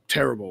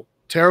terrible.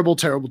 Terrible.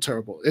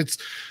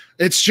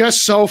 It's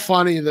just so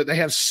funny that they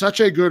have such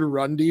a good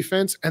run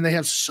defense and they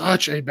have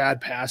such a bad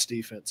pass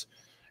defense.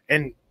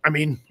 And, I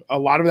mean, a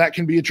lot of that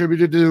can be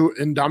attributed to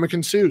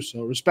Ndamukong Suh,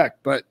 so respect.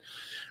 But,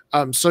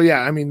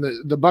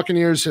 the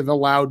Buccaneers have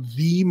allowed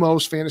the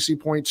most fantasy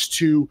points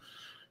to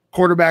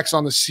quarterbacks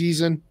on the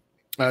season.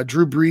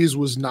 Drew Brees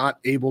was not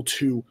able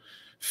to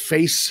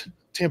face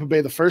Tampa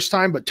Bay the first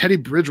time, but Teddy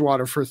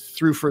Bridgewater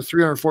threw for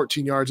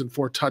 314 yards and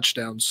 4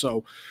 touchdowns.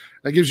 So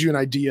that gives you an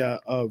idea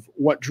of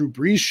what Drew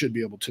Brees should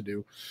be able to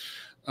do.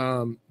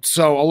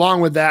 So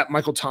along with that,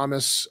 Michael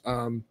Thomas,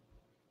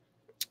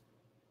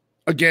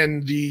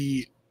 again,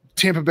 the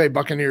Tampa Bay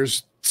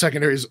Buccaneers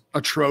secondary is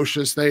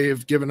atrocious. They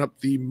have given up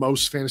the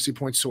most fantasy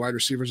points to wide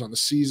receivers on the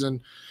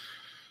season.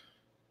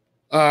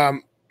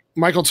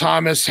 Michael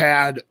Thomas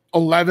had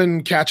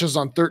 11 catches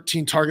on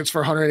 13 targets for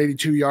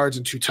 182 yards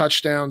and 2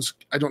 touchdowns.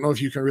 I don't know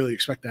if you can really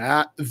expect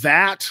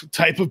that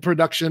type of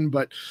production,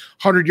 but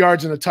 100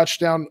 yards and a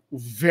touchdown,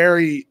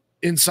 very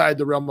inside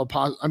the realm of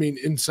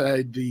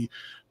inside the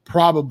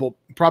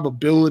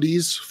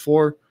probabilities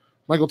for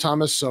Michael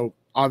Thomas. So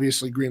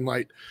obviously green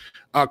light.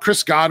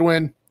 Chris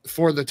Godwin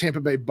for the Tampa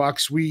Bay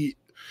Bucks. I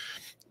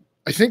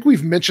think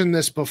we've mentioned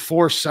this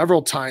before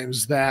several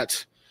times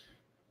that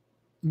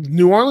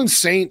New Orleans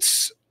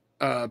Saints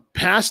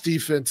pass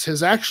defense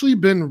has actually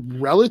been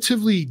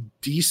relatively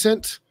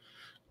decent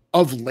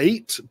of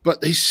late,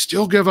 but they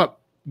still give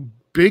up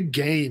big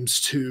games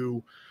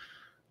to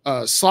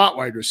slot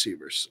wide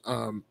receivers.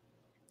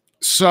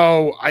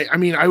 So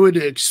I would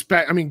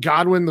expect,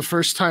 Godwin the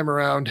first time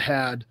around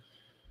had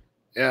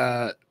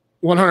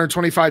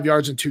 125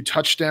 yards and 2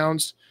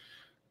 touchdowns.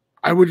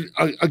 I would,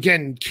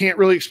 again, can't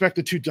really expect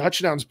the 2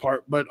 touchdowns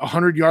part, but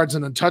 100 yards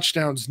and a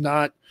touchdown's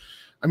not,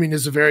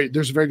 there's a very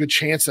good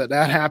chance that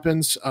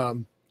happens.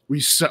 We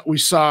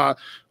saw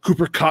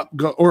Cooper Kupp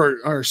go,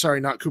 or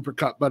sorry, not Cooper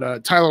Kupp,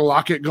 but Tyler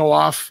Lockett go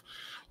off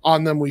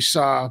on them. We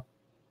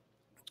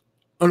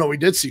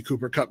did see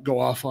Cooper Kupp go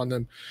off on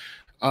them.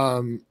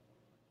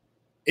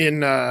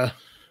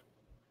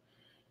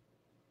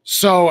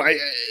 So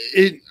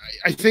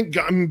I think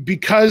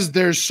because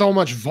there's so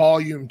much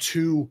volume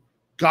to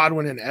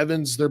Godwin and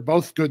Evans, they're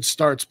both good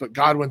starts, but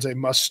Godwin's a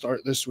must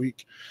start this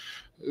week.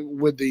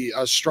 with the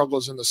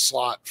struggles in the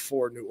slot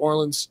for New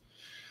Orleans.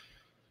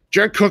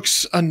 Jared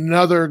Cook's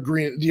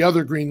the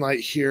other green light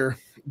here.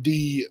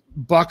 The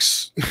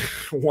Bucks,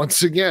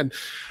 once again,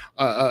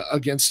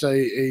 against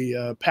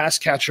a pass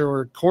catcher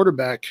or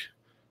quarterback,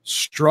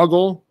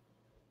 struggle,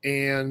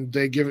 and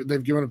they've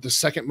given up the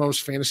second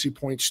most fantasy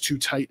points to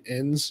tight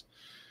ends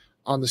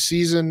on the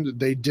season.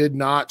 They did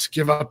not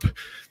give up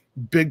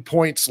big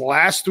points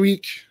last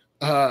week,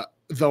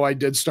 though I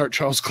did start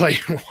Charles Clay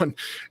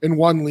in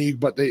one league,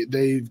 but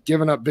they've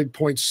given up big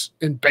points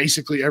in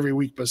basically every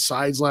week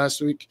besides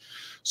last week.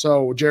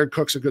 So Jared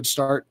Cook's a good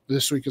start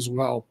this week as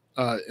well,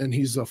 and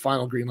he's the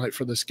final green light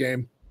for this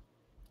game.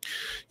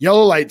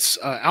 Yellow lights,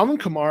 Alvin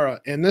Kamara,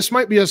 and this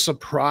might be a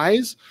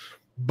surprise,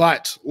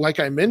 but like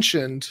I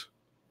mentioned,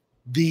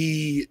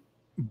 the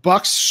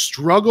Bucks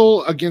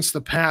struggle against the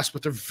pass,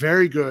 but they're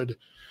very good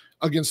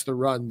against the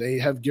run. They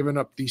have given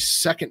up the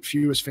second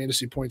fewest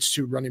fantasy points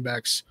to running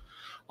backs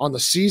on the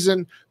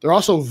season. They're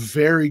also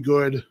very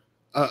good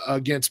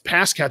against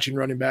pass catching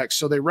running backs.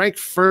 So they rank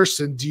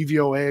first in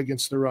DVOA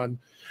against the run.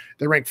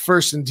 They rank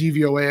first in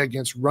DVOA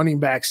against running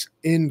backs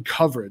in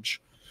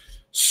coverage.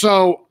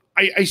 So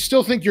I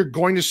still think you're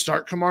going to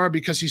start Kamara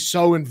because he's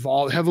so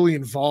heavily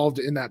involved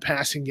in that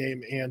passing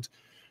game. And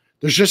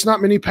there's just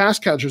not many pass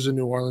catchers in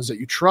New Orleans that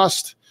you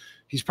trust.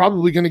 He's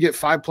probably going to get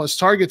 5+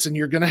 targets, and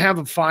you're going to have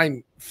a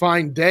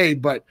fine day,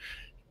 but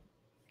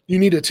you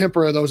need to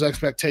temper those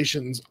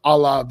expectations.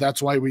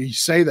 That's why we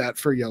say that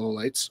for yellow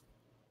lights.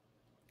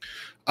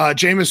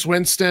 Jameis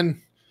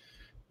Winston,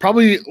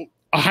 probably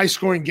a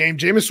high-scoring game.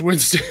 Jameis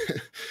Winston,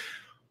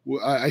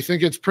 I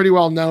think it's pretty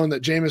well known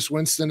that Jameis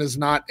Winston is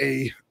not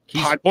a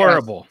He's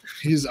horrible.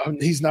 He's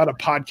not a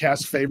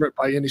podcast favorite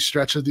by any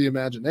stretch of the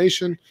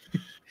imagination.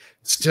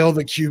 Still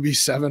the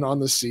QB7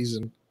 on the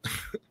season.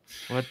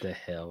 What the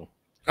hell?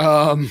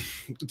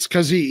 It's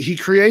because he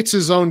creates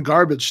his own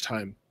garbage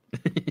time.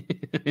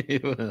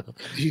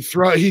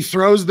 He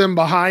throws them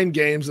behind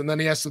games, and then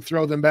he has to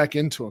throw them back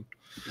into them.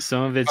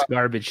 Some of it's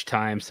garbage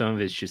time. Some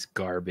of it's just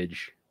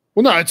garbage.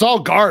 Well, no, it's all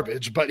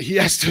garbage, but he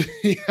has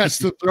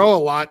to throw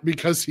a lot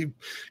because he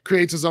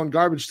creates his own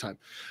garbage time.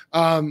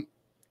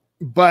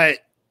 But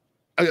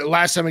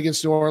last time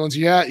against New Orleans,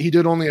 he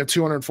did only have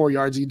 204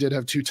 yards. He did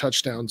have 2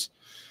 touchdowns,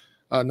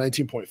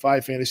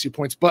 19.5 fantasy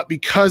points. But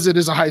because it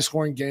is a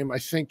high-scoring game, I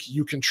think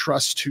you can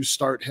trust to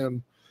start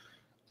him.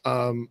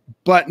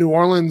 But New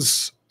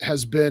Orleans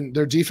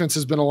their defense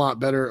has been a lot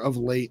better of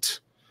late.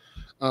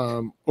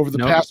 Over the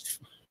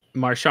past.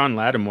 Marshawn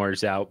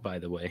Lattimore's out, by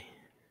the way.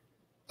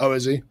 Oh,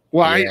 is he?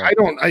 Well,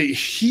 yeah.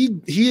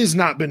 He has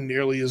not been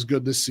nearly as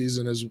good this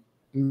season as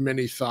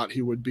many thought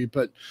he would be.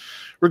 But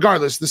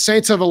regardless, the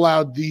Saints have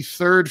allowed the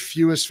third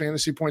fewest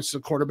fantasy points to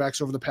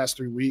quarterbacks over the past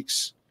 3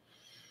 weeks.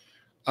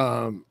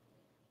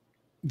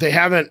 They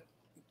haven't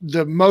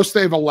the most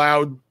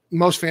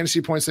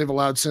fantasy points they've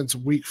allowed since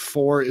week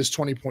 4 is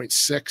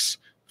 20.6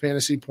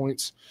 fantasy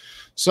points.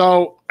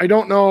 So I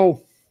don't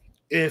know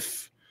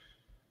if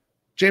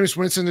Jameis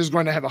Winston is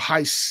going to have a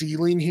high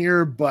ceiling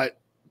here, but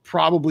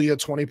probably a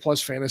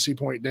 20+ fantasy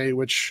point day,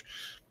 which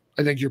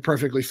I think you're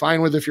perfectly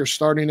fine with if you're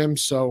starting him.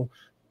 So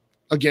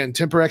again,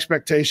 temper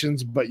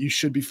expectations, but you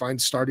should be fine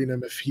starting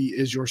him if he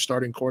is your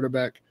starting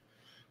quarterback.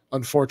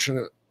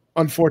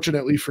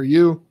 Unfortunately for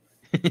you.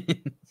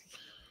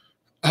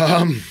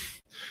 And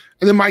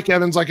then Mike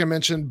Evans, like I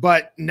mentioned,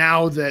 but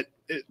now that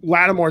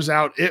Lattimore's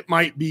out, it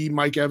might be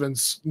Mike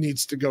Evans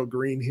needs to go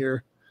green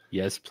here.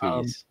 Yes,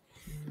 please.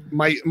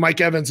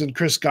 Mike Evans and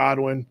Chris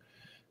Godwin.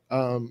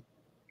 And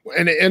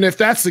if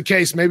that's the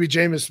case, maybe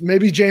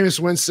Jameis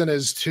Winston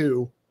is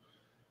too.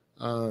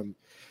 God,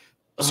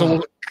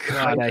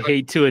 I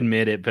hate to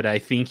admit it, but I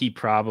think he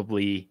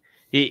probably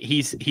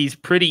he's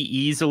pretty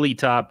easily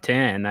top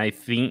 10. I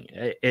think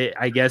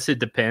I guess it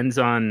depends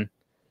on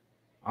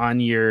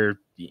your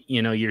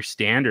your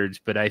standards,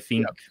 but I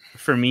think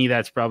for me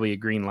that's probably a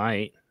green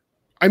light.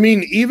 I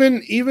mean,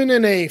 even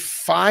in a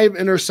 5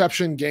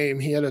 interception game,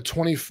 he had a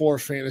 24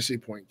 fantasy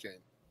point game.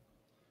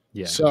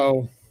 Yeah.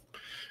 So,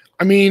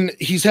 I mean,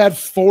 he's had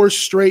 4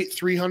 straight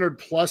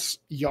 300+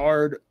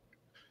 yard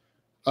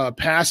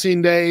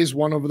passing days.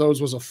 One of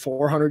those was a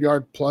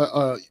 400-yard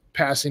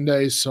passing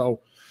day. So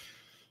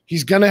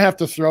he's going to have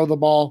to throw the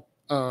ball.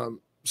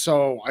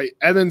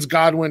 Evans,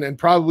 Godwin, and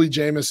probably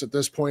Jameis at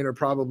this point are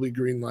probably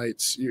green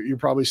lights. You're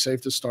probably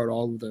safe to start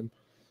all of them.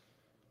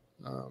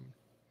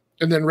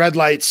 And then red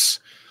lights,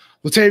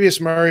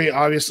 Latavius Murray,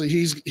 obviously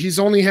he's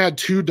only had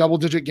 2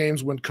 double-digit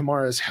games when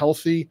Kamara is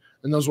healthy,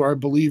 and those were, I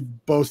believe,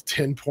 both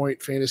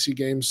 10-point fantasy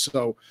games.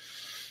 So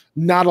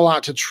not a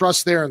lot to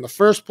trust there in the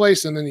first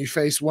place, and then you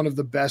face one of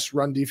the best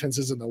run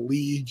defenses in the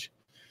league.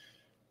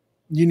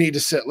 You need to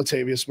sit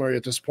Latavius Murray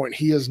at this point.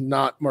 He is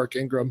not Mark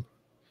Ingram.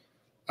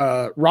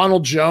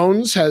 Ronald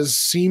Jones has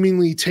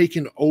seemingly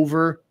taken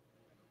over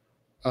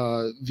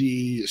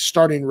the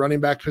starting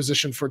running back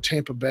position for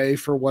Tampa Bay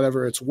for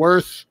whatever it's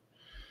worth,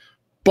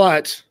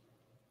 but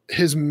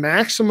his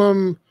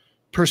maximum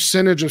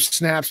percentage of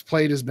snaps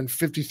played has been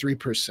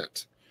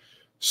 53%.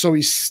 So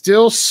he's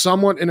still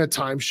somewhat in a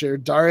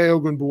timeshare. Dare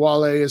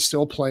Ogunbowale is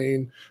still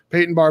playing.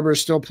 Peyton Barber is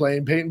still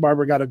playing. Peyton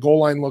Barber got a goal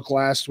line look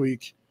last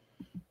week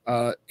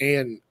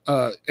and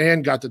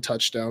got the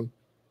touchdown.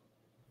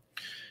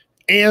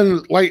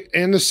 And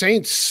the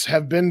Saints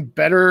have been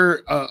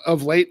better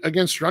of late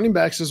against running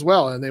backs as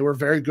well. And they were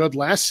very good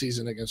last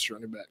season against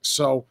running backs.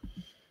 So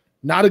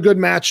not a good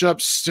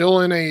matchup.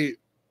 Still in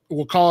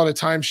we'll call it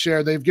a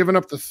timeshare. They've given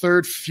up the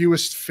third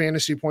fewest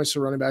fantasy points to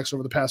running backs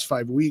over the past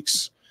 5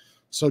 weeks.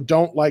 So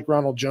don't like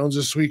Ronald Jones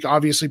this week.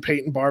 Obviously,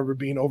 Peyton Barber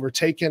being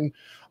overtaken,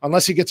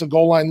 unless he gets a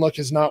goal line look,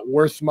 is not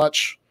worth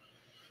much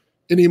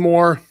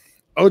anymore.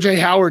 OJ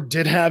Howard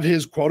did have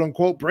his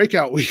quote-unquote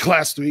breakout week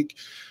last week,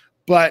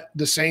 but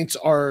the Saints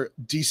are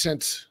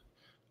decent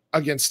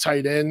against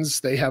tight ends.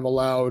 They have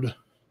allowed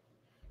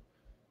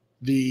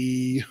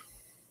the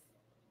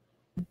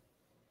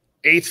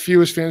 8th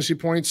fewest fantasy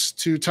points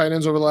to tight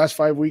ends over the last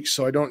 5 weeks,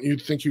 so I don't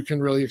think you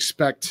can really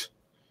expect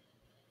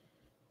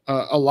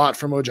a lot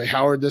from OJ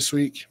Howard this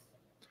week.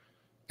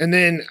 And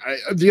then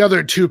the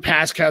other 2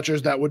 pass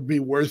catchers that would be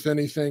worth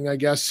anything, I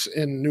guess,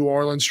 in New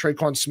Orleans,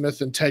 Traquan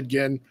Smith and Ted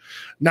Ginn,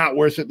 not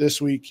worth it this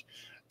week.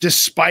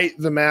 Despite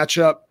the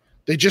matchup,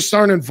 they just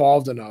aren't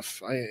involved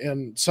enough.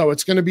 And so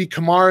it's going to be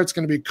Kamara, it's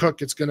going to be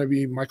Cook, it's going to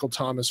be Michael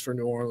Thomas for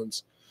New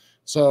Orleans.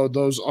 So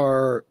those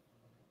are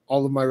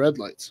all of my red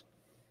lights.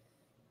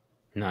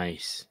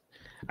 Nice.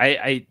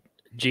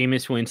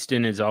 Jameis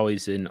Winston is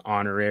always an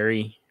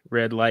honorary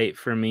red light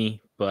for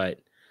me. But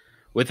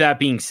with that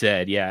being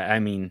said, yeah, I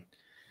mean,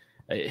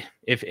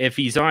 if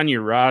he's on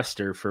your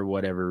roster for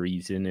whatever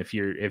reason, if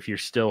you're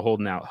still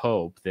holding out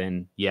hope,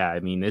 then yeah, I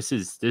mean, this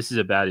is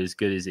about as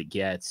good as it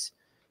gets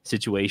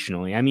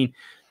situationally. I mean,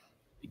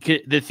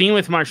 the thing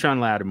with Marshawn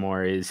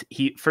Lattimore is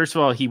first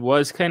of all, he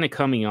was kind of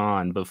coming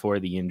on before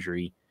the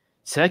injury.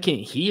 Second,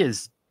 he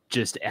has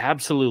just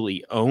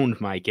absolutely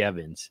owned Mike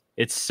Evans.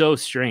 It's so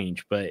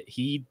strange, but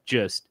he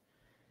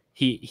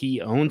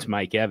owns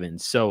Mike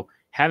Evans. So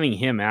having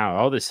him out,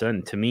 all of a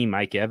sudden, to me,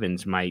 Mike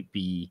Evans might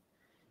be.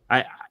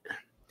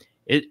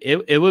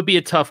 It would be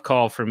a tough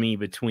call for me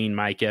between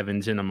Mike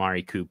Evans and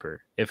Amari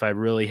Cooper if I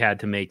really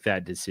had to make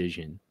that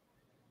decision.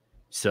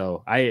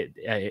 So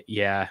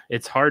yeah,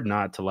 it's hard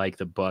not to like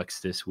the Bucs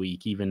this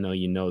week, even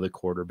though the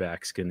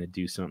quarterback's going to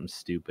do something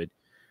stupid.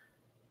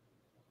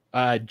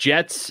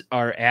 Jets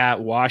are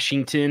at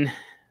Washington.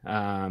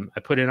 I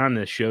put it on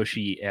the show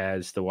sheet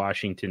as the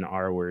Washington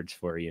R words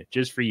for you,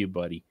 just for you,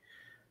 buddy.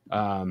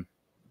 All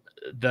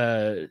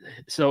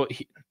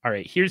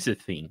right, here's the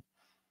thing.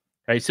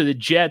 All right, so the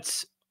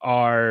Jets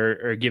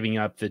are giving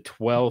up the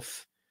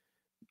 12th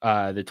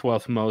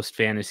most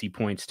fantasy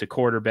points to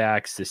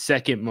quarterbacks, the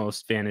second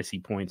most fantasy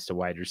points to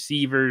wide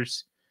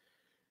receivers.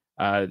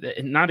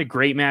 Not a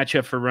great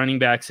matchup for running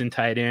backs and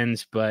tight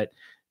ends, but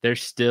they're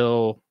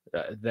still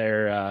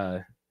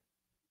it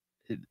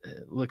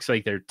looks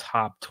like they're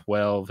top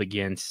 12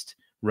 against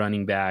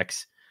running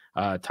backs,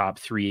 top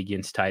 3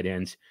 against tight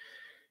ends.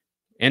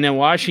 And then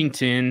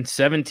Washington,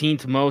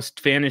 17th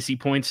most fantasy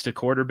points to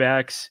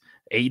quarterbacks,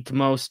 8th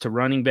most to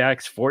running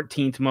backs,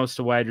 14th most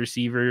to wide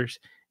receivers,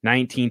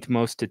 19th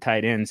most to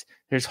tight ends.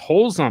 There's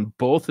holes on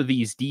both of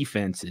these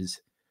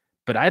defenses,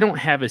 but I don't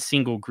have a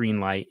single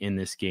green light in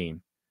this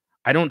game.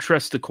 I don't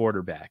trust the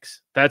quarterbacks.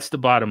 That's the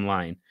bottom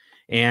line.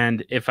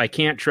 And if I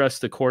can't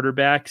trust the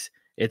quarterbacks,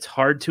 it's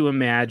hard to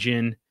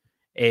imagine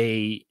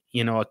a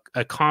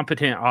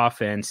competent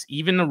offense,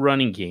 even the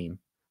running game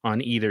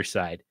on either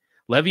side.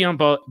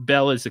 Le'Veon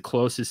Bell is the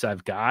closest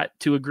I've got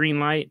to a green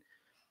light,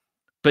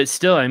 but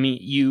still, I mean,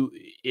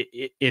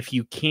 if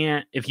you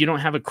don't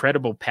have a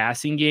credible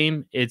passing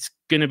game, it's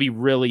going to be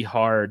really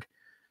hard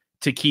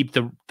to keep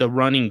the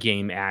running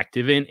game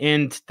active,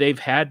 and they've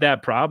had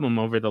that problem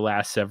over the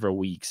last several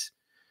weeks.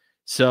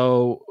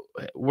 So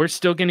we're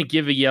still going to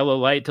give a yellow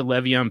light to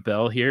Le'Veon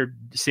Bell here.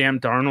 Sam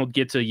Darnold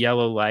gets a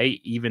yellow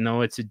light, even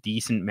though it's a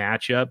decent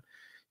matchup.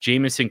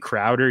 Jamison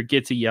Crowder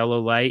gets a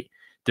yellow light.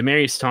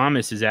 Demaryius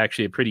Thomas is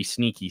actually a pretty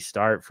sneaky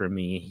start for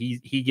me.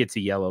 He gets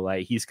a yellow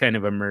light. He's kind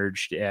of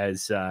emerged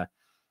as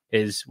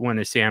one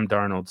of Sam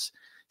Darnold's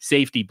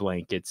safety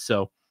blankets.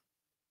 So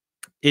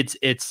it's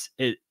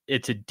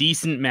a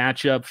decent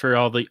matchup for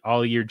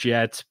all your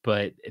Jets,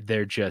 but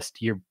they're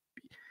just you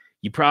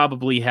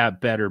probably have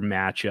better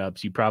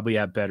matchups. You probably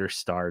have better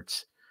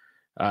starts.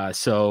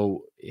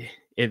 So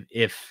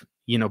if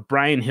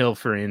Brian Hill,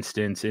 for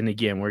instance, and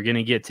again we're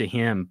gonna get to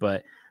him,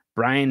 but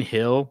Brian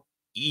Hill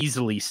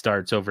easily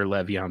starts over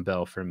Le'Veon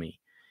Bell for me.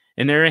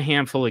 And there are a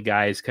handful of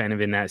guys kind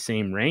of in that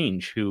same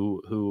range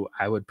who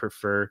I would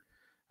prefer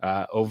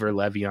over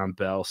Le'Veon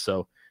Bell.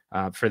 So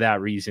for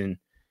that reason,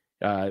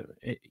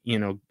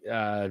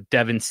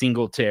 Devin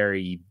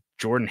Singletary,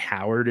 Jordan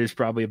Howard is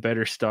probably a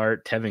better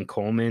start. Tevin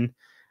Coleman,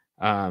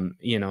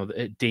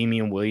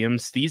 Damian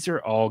Williams. These are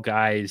all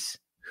guys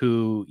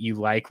who you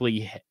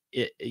likely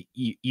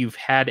you've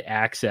had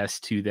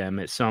access to them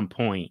at some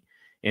point,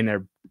 and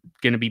they're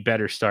going to be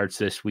better starts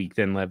this week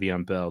than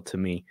Le'Veon Bell to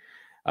me.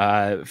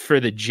 For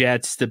the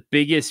Jets, the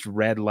biggest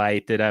red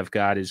light that I've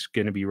got is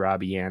going to be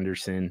Robbie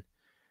Anderson.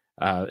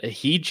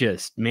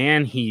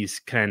 He's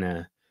kind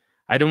of,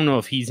 I don't know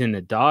if he's in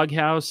the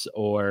doghouse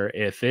or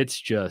if it's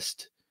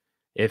just,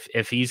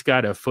 if he's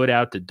got a foot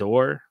out the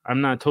door.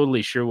 I'm not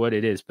totally sure what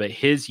it is, but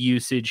his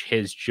usage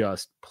has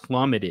just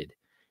plummeted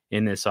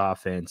in this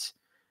offense.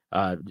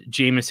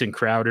 Jamison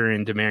Crowder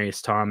and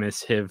Demaryius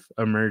Thomas have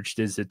emerged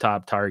as the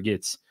top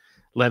targets.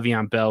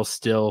 Le'Veon Bell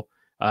still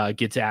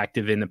gets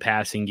active in the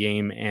passing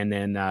game. And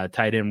then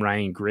tight end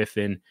Ryan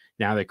Griffin.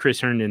 Now that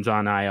Chris Herndon's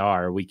on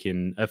IR, we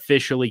can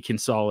officially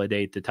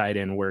consolidate the tight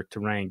end work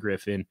to Ryan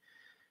Griffin.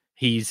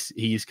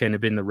 He's kind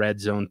of been the red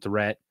zone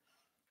threat.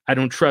 I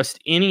don't trust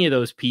any of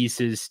those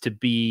pieces to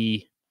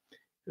be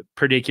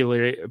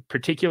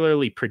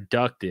particularly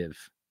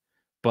productive,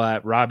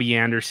 but Robbie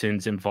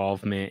Anderson's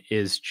involvement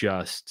is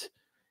just,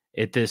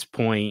 at this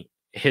point,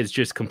 has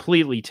just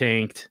completely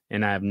tanked,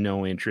 and I have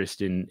no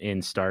interest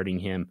in starting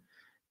him.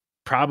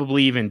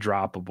 Probably even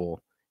droppable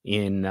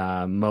in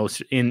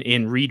most in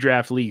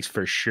redraft leagues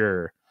for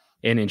sure,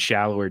 and in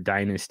shallower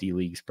dynasty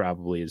leagues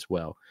probably as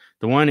well.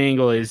 The one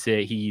angle is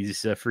that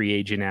he's a free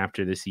agent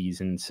after the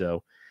season,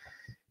 so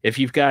if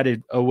you've got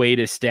a way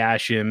to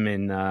stash him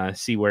and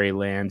see where he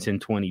lands in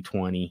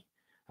 2020,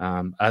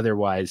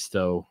 otherwise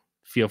though,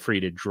 feel free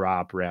to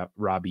drop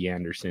Robbie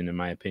Anderson, in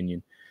my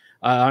opinion.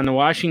 On the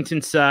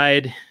Washington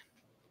side,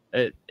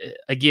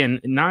 again,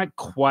 not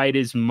quite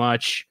as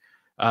much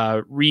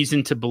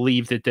reason to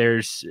believe that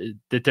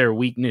there are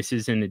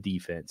weaknesses in the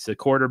defense. The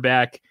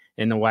quarterback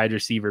and the wide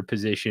receiver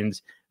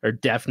positions are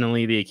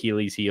definitely the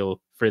Achilles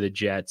heel for the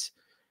Jets.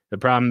 The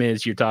problem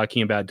is you're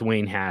talking about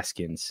Dwayne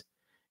Haskins,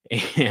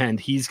 and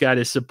he's got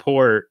to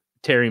support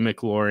Terry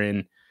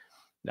McLaurin,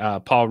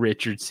 Paul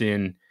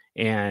Richardson,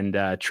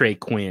 and Trey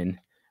Quinn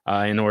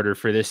in order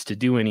for this to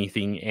do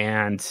anything.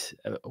 And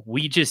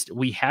we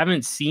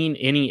haven't seen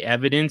any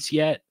evidence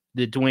yet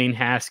that Dwayne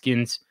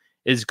Haskins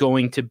is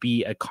going to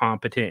be a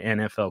competent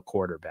NFL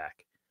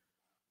quarterback.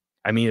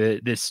 I mean,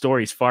 this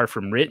story's far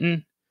from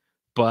written,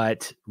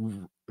 but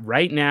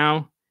right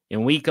now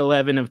in week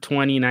 11 of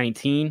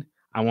 2019,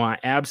 I want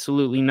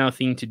absolutely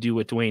nothing to do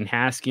with Dwayne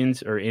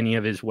Haskins or any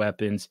of his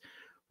weapons.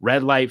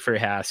 Red light for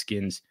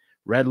Haskins,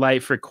 red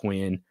light for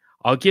Quinn.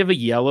 I'll give a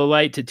yellow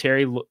light to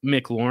Terry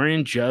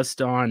McLaurin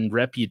just on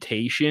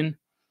reputation,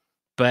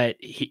 but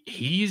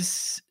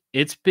he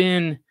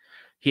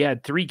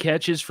had 3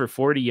 catches for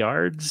 40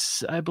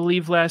 yards, I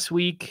believe, last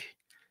week.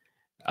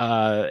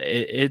 And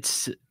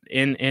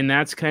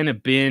that's kind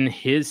of been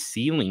his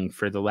ceiling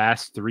for the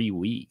last 3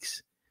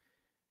 weeks.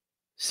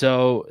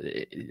 So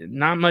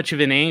not much of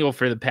an angle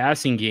for the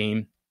passing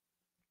game.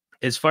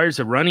 As far as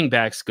the running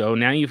backs go,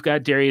 now you've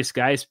got Darius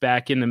Geis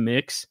back in the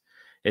mix.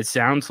 It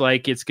sounds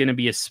like it's going to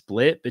be a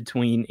split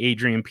between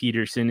Adrian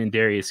Peterson and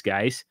Darius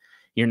Geis.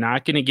 You're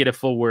not going to get a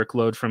full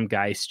workload from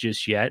Geis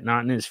just yet,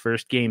 not in his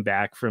first game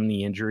back from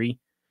the injury.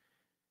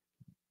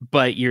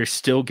 But you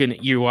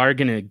are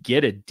going to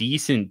get a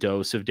decent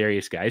dose of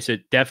Darius Geis. So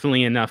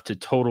definitely enough to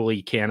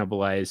totally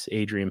cannibalize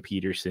Adrian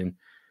Peterson.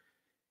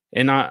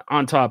 And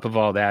on top of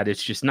all that,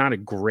 it's just not a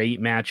great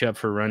matchup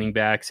for running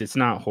backs. It's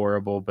not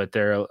horrible, but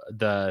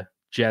the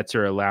Jets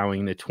are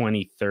allowing the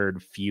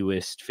 23rd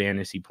fewest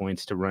fantasy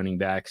points to running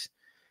backs.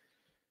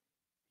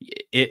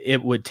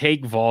 It would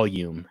take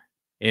volume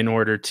in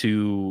order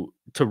to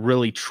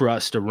really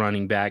trust a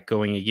running back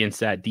going against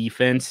that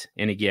defense.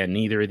 And again,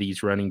 neither of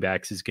these running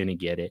backs is going to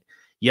get it.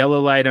 Yellow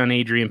light on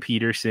Adrian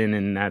Peterson,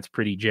 and that's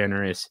pretty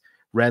generous.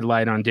 Red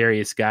light on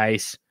Darius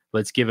Geis.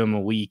 Let's give him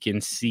a week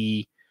and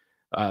see.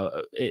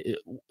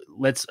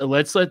 Let's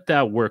let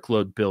that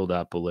workload build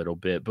up a little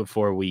bit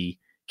before we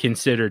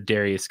consider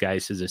Darius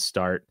Geis as a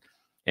start.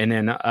 And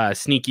then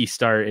sneaky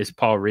start is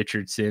Paul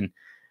Richardson.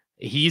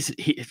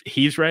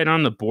 He's right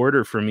on the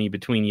border for me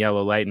between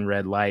yellow light and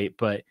red light,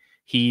 but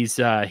he's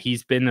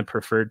been the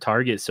preferred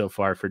target so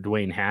far for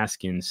Dwayne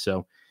Haskins.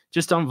 So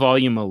just on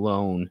volume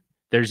alone,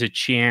 there's a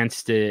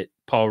chance that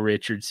Paul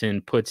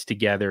Richardson puts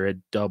together a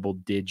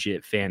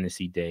double-digit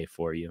fantasy day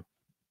for you.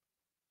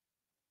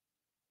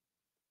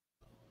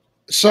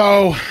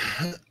 So,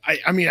 I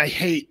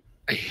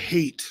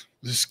hate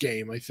this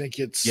game. I think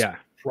it's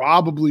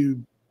probably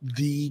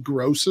the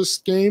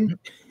grossest game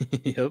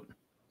yep.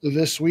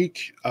 this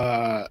week.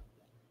 I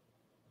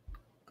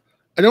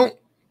don't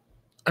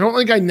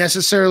think I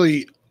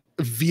necessarily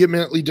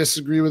vehemently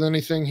disagree with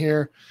anything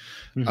here.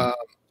 Mm-hmm.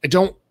 I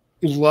don't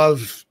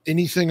love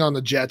anything on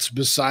the Jets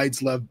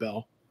besides Lev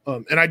Bell.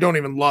 And I don't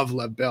even love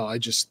Lev Bell. I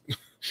just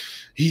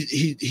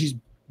he's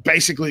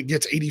basically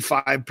gets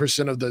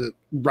 85% of the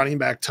running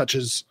back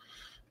touches.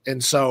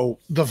 And so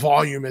the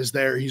volume is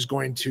there. He's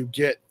going to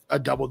get a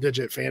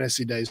double-digit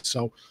fantasy day.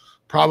 So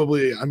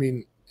probably,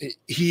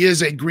 he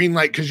is a green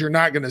light because you're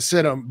not going to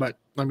sit him, but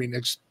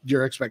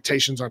your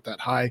expectations aren't that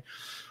high.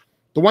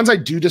 The ones I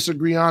do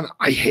disagree on,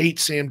 I hate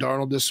Sam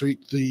Darnold this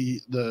week.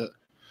 The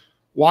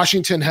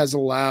Washington has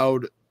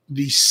allowed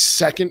the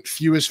second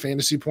fewest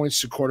fantasy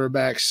points to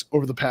quarterbacks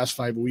over the past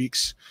 5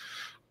 weeks.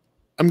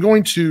 I'm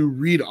going to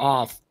read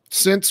off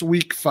since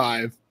week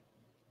 6,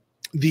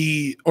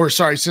 the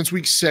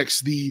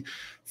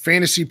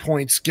fantasy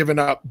points given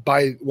up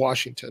by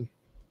Washington.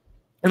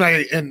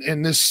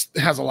 and this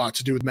has a lot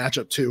to do with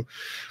matchup too.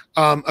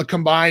 A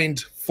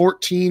combined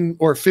 14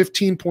 or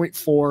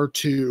 15.4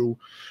 to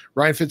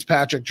Ryan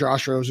Fitzpatrick,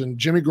 Josh Rosen.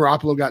 Jimmy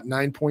Garoppolo got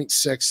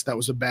 9.6. That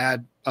was a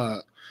bad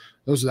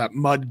those are that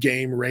mud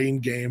game, rain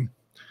game.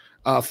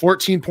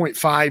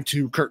 14.5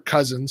 to Kirk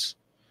Cousins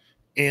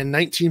and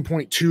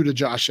 19.2 to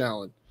Josh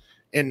Allen.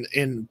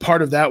 And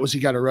part of that was he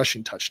got a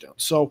rushing touchdown.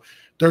 So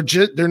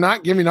they're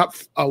not giving up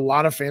a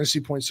lot of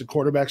fantasy points to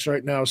quarterbacks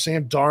right now.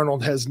 Sam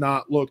Darnold has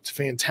not looked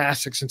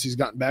fantastic since he's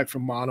gotten back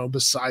from mono,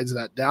 besides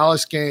that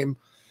Dallas game.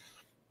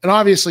 And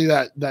obviously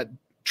that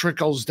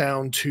trickles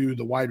down to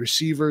the wide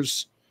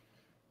receivers.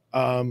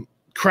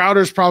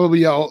 Crowder's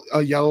probably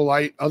a yellow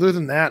light. Other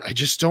than that, I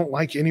just don't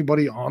like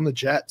anybody on the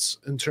Jets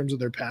in terms of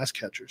their pass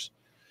catchers.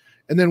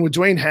 And then with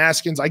Dwayne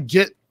Haskins, I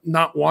get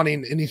not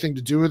wanting anything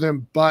to do with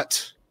him,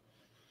 but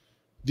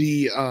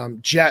the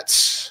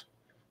Jets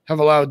have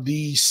allowed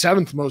the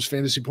 7th most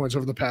fantasy points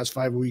over the past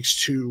 5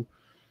 weeks to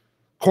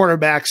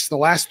quarterbacks. The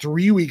last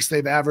 3 weeks,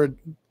 they've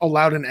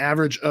allowed an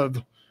average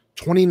of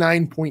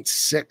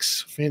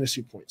 29.6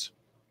 fantasy points.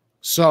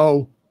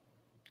 So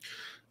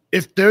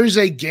if there's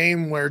a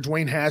game where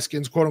Dwayne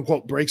Haskins, quote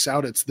unquote, breaks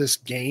out, it's this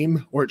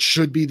game, or it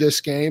should be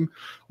this game.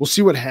 We'll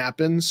see what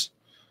happens.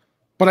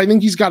 But I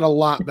think he's got a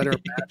lot better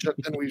matchup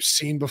than we've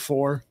seen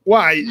before.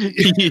 Why?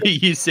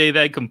 You say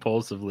that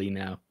compulsively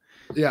now.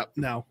 Yeah,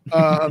 no.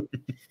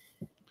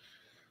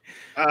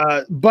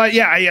 But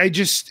yeah, I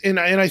just and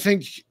I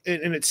think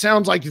and it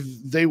sounds like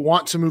they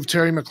want to move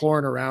Terry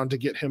McLaurin around to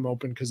get him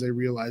open because they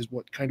realize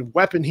what kind of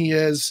weapon he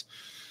is.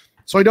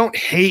 So I don't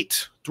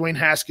hate Dwayne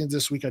Haskins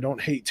this week. I don't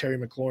hate Terry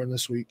McLaurin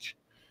this week.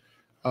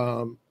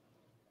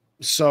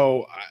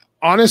 So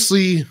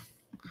honestly,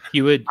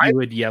 you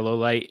would yellow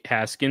light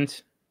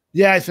Haskins.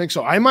 Yeah, I think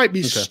so. I might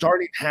be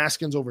starting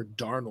Haskins over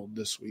Darnold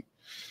this week.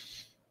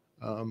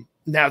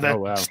 Now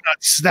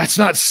that's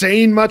not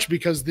saying much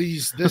because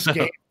this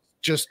game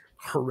just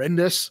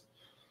horrendous.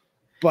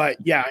 But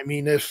yeah, I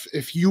mean,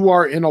 if you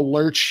are in a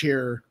lurch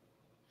here,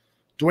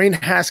 Dwayne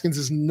Haskins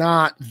is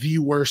not the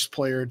worst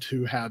player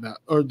to have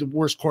or the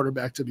worst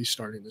quarterback to be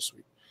starting this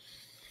week.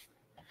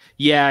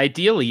 Yeah,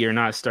 ideally you're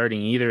not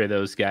starting either of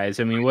those guys.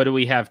 I mean, what do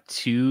we have?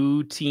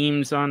 2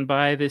 teams on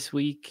bye this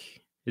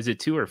week? Is it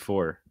 2 or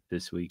 4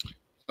 this week?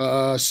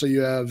 So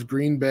you have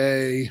Green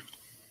Bay.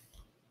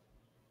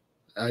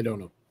 I don't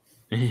know.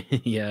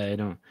 Yeah,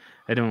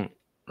 I don't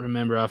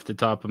remember off the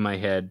top of my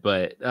head,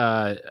 but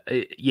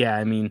yeah,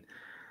 I mean,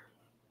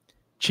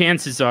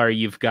 chances are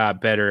you've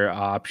got better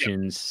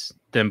options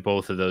than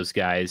both of those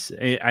guys.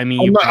 I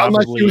mean,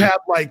 unless you have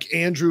like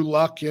Andrew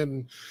Luck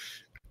and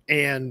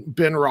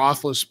Ben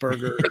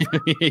Roethlisberger.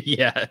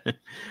 Yeah.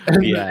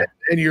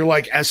 And you're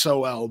like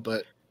SOL,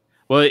 but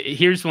well,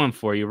 here's one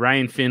for you: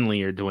 Ryan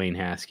Finley or Dwayne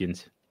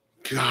Haskins.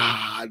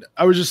 God,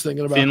 I was just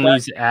thinking about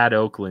Finley's at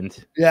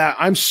Oakland. Yeah,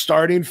 I'm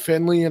starting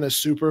Finley in a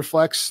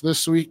SuperFlex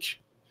this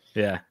week.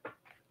 Yeah,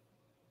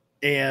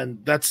 and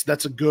that's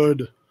a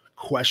good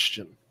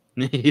question.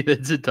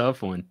 That's a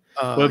tough one.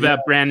 What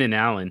about Brandon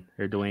Allen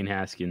or Dwayne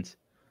Haskins?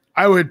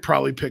 I would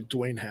probably pick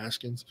Dwayne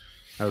Haskins.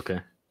 Okay.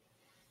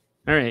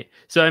 All right.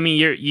 So I mean,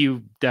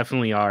 you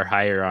definitely are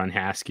higher on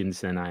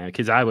Haskins than I am,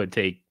 because I would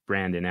take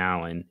Brandon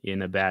Allen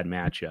in a bad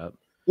matchup.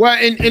 Well,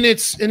 and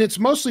it's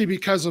mostly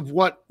because of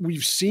what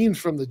we've seen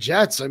from the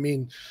Jets. I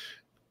mean,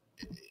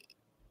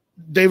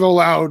 they've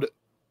allowed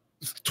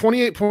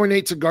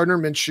 28.8 to Gardner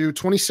Minshew,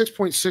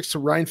 26.6 to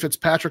Ryan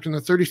Fitzpatrick, and the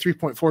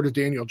 33.4 to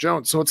Daniel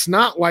Jones. So it's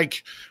not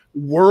like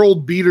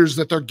world beaters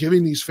that they're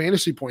giving these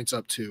fantasy points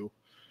up to.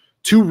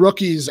 2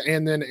 rookies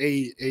and then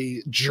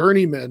a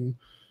journeyman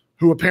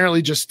who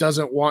apparently just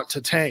doesn't want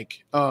to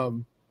tank.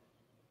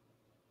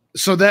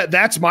 So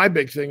that's my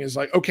big thing is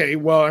like, okay,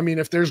 well, I mean,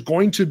 if there's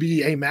going to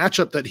be a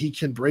matchup that he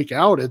can break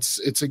out,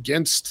 it's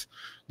against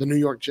the New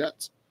York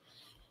Jets.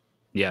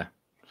 Yeah.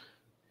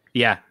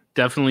 Yeah,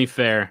 definitely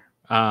fair.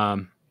 Yeah.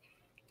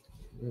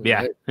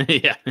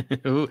 Yeah.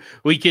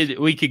 We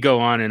could go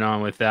on and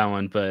on with that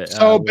one, but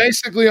so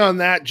basically on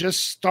that,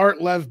 just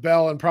start Lev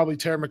Bell and probably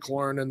Terry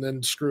McLaurin and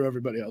then screw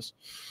everybody else.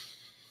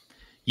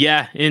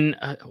 Yeah, and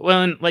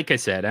and like I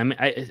said, I mean,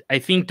 I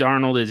think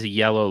Darnold is a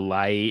yellow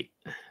light.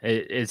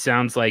 It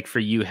sounds like for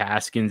you,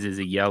 Haskins is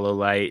a yellow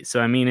light.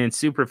 So I mean, in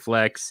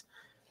SuperFlex,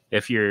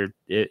 if you're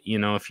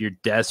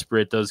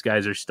desperate, those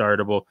guys are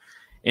startable.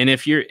 And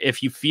if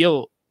you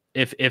feel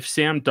if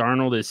Sam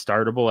Darnold is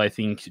startable, I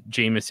think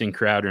Jamison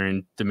Crowder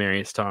and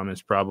Demaryius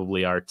Thomas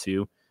probably are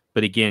too.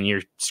 But again,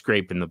 you're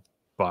scraping the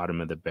bottom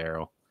of the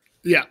barrel.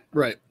 Yeah,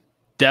 right.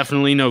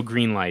 Definitely no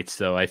green lights,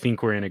 though. I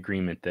think we're in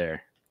agreement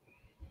there.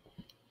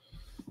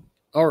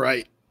 All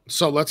right.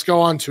 So let's go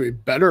on to a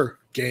better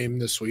game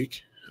this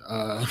week.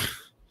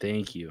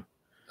 Thank you.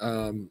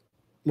 We're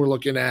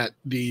looking at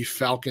the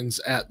Falcons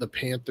at the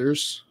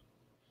Panthers.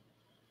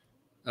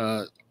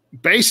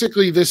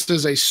 Basically, this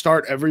is a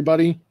start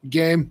everybody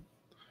game.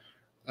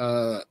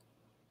 Julio,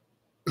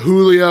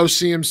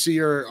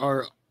 CMC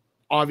are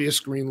obvious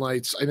green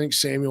lights. I think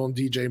Samuel and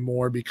DJ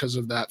Moore, because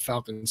of that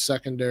Falcons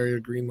secondary, are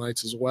green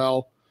lights as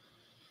well.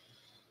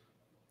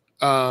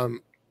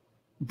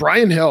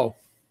 Brian Hill,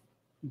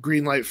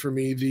 green light for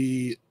me.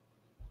 The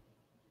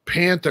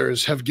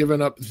Panthers have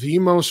given up the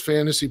most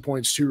fantasy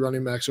points to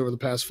running backs over the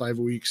past 5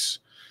 weeks.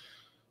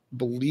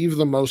 Believe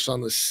the most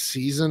on the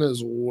season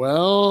as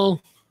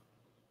well.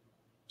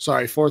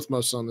 Sorry, 4th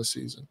most on the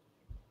season.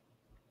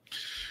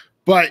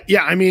 But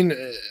yeah, I mean,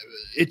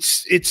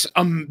 it's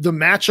the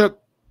matchup.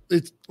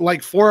 It's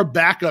like for a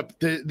backup,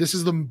 this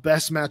is the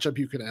best matchup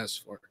you could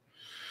ask for.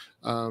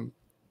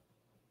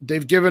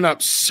 They've given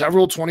up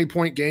several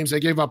 20-point games. They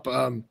gave up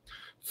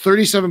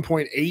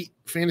 37.8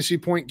 fantasy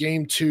point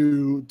game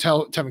to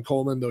Tevin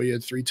Coleman, though he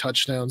had 3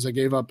 touchdowns. They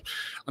gave up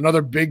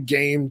another big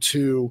game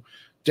to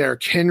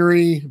Derrick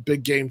Henry,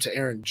 big game to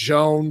Aaron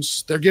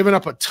Jones. They're giving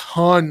up a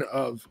ton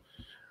of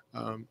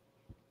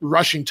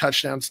rushing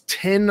touchdowns,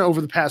 10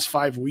 over the past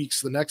 5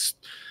 weeks. The next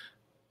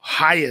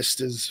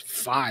highest is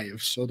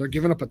 5. So they're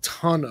giving up a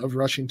ton of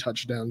rushing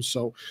touchdowns.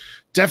 So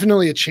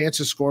definitely a chance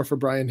to score for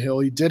Brian Hill.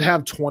 He did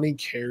have 20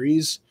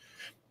 carries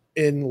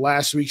in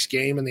last week's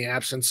game in the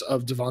absence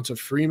of Devonta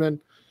Freeman.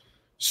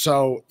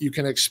 So you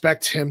can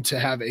expect him to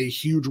have a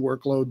huge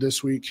workload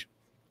this week.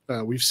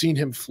 We've seen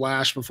him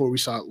flash before. We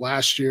saw it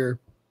last year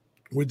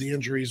with the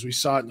injuries. We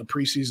saw it in the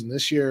preseason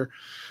this year.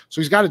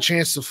 So he's got a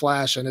chance to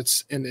flash, and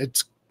it's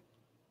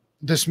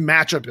this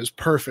matchup is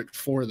perfect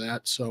for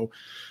that. So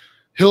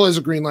Hill is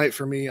a green light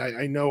for me.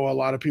 I know a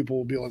lot of people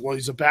will be like, well,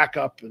 he's a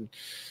backup and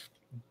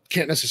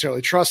can't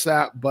necessarily trust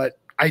that, but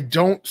I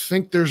don't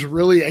think there's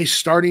really a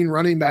starting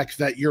running back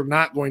that you're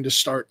not going to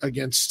start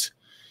against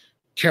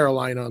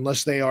Carolina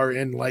unless they are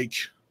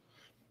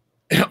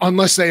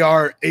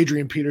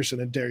Adrian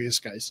Peterson and Darius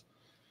guys.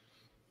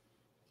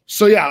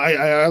 So yeah,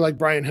 I like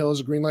Brian Hill as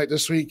a green light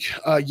this week.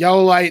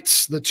 Yellow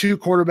lights, the 2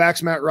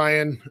 quarterbacks, Matt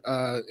Ryan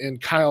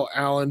and Kyle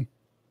Allen.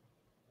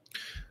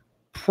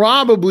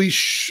 Probably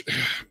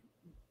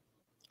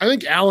I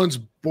think Allen's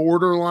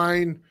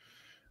borderline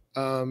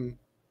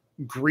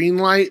green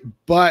light,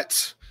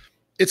 but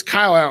it's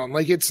Kyle Allen.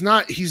 Like he's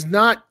not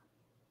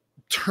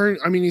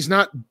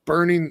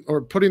burning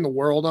or putting the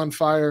world on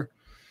fire.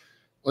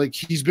 Like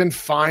he's been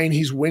fine.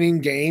 He's winning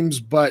games,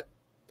 but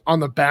on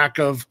the back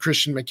of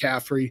Christian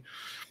McCaffrey.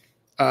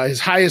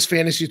 His highest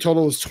fantasy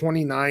total was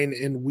 29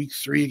 in week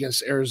 3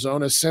 against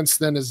Arizona. Since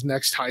then, his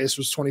next highest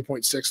was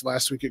 20.6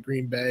 last week at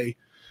Green Bay.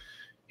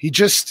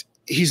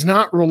 He's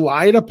not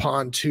relied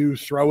upon to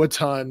throw a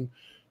ton.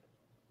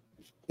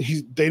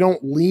 They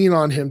don't lean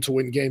on him to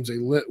win games. They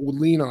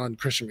lean on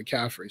Christian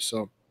McCaffrey.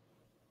 So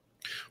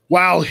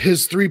while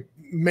his 3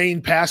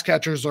 main pass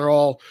catchers are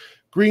all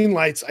green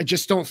lights, I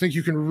just don't think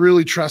you can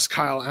really trust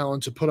Kyle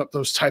Allen to put up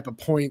those type of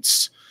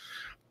points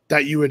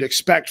that you would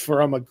expect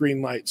from a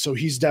green light. So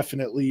he's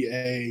definitely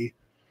a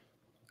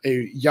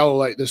yellow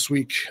light this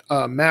week.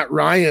 Matt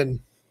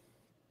Ryan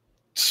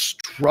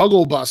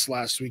struggle bus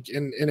last week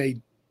in a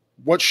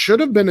what should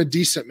have been a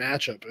decent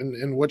matchup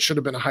and what should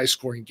have been a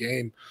high-scoring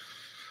game.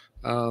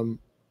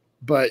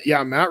 But,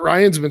 yeah, Matt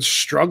Ryan's been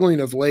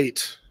struggling of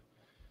late.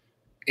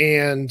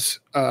 And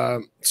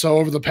so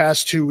over the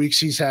past 2 weeks,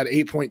 he's had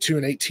 8.2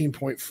 and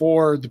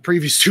 18.4. The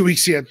previous 2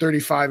 weeks, he had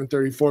 35 and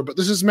 34. But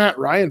this is Matt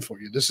Ryan for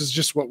you. This is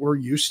just what we're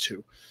used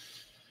to.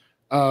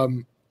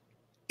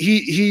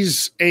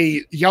 He's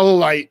a yellow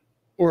light,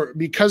 or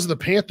because the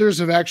Panthers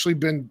have actually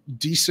been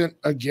decent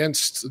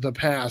against the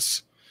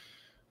pass.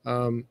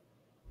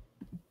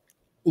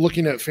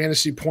 Looking at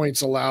fantasy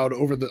points allowed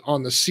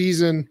on the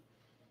season,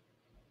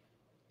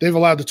 they've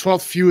allowed the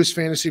 12th fewest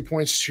fantasy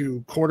points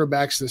to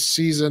quarterbacks this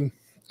season.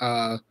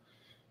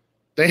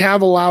 They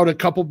have allowed a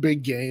couple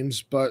big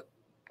games, but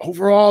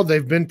overall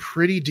they've been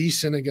pretty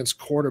decent against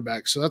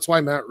quarterbacks. So that's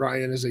why Matt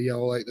Ryan is a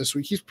yellow light this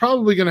week. He's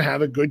probably going to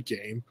have a good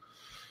game,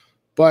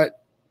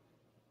 but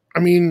I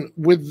mean,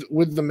 with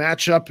the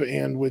matchup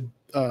and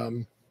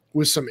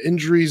with some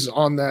injuries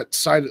on that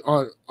side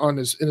in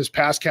his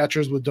pass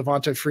catchers, with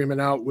Devonta Freeman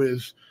out,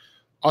 with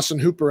Austin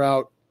Hooper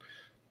out,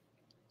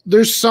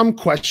 there's some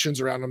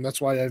questions around him.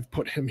 That's why I've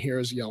put him here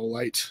as yellow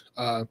light.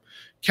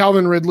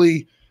 Calvin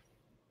Ridley,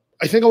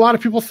 I think a lot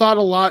of people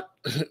thought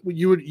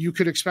you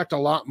could expect a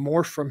lot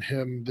more from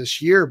him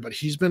this year, but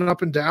he's been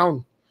up and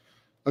down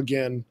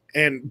again.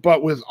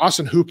 But with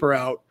Austin Hooper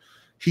out,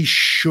 he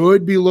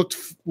should be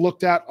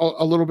looked at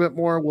a little bit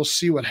more. We'll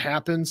see what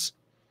happens.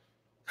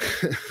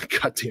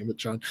 God damn it,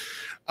 John.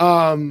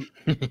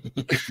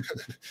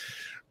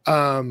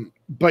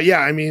 But yeah,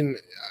 I mean,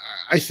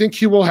 I think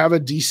he will have a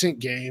decent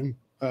game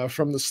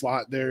from the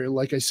slot there.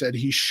 Like I said,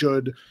 he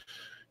should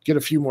get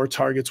a few more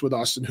targets with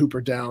Austin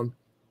Hooper down.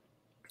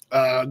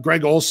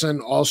 Greg Olsen,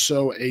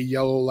 also a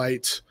yellow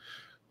light,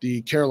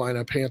 the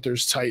Carolina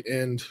Panthers tight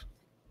end.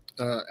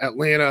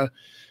 Atlanta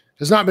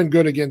has not been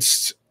good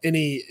against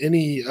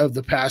any of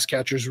the pass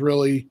catchers,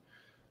 really.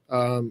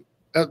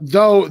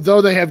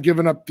 Though they have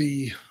given up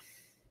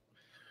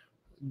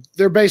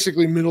they're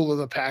basically middle of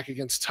the pack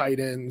against tight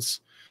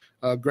ends.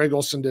 Greg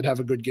Olsen did have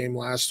a good game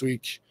last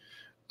week.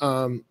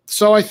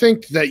 So I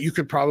think that you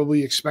could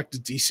probably expect a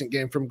decent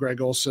game from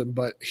Greg Olsen,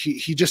 but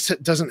he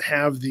just doesn't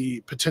have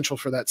the potential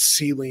for that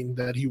ceiling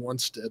that he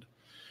once did.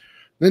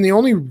 then the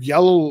only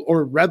yellow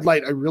or red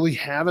light I really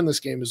have in this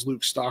game is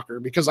Luke Stalker,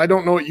 because I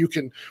don't know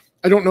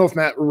if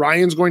Matt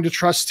Ryan's going to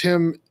trust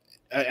him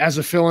as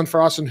a fill-in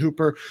for Austin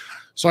Hooper.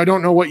 So I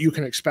don't know what you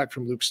can expect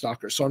from Luke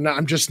Stalker. So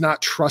I'm just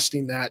not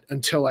trusting that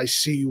until I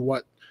see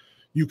what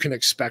you can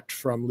expect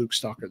from Luke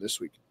Stalker this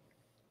week.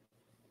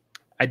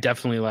 I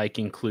definitely like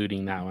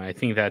including that one. I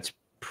think that's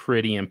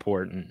pretty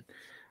important.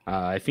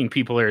 I think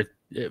people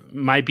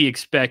might be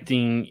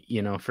expecting,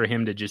 for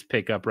him to just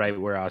pick up right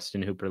where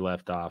Austin Hooper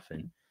left off,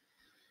 and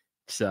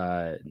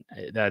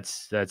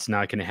that's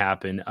not going to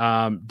happen.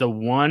 The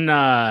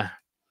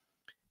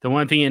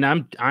one thing,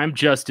 and I'm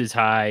just as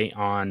high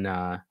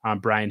on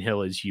Brian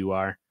Hill as you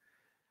are.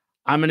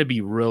 I'm going to be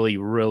really,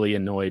 really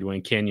annoyed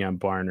when Kenyon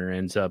Barner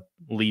ends up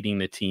leading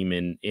the team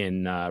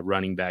in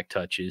running back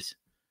touches.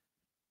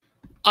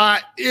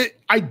 I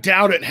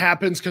doubt it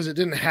happens because it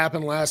didn't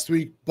happen last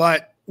week,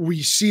 but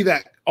we see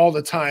that all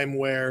the time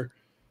where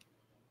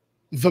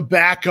the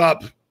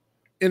backup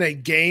in a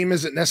game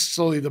isn't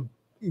necessarily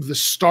the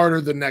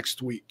starter the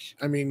next week.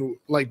 I mean,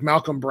 like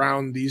Malcolm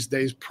Brown these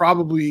days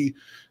probably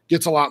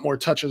gets a lot more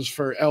touches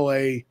for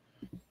LA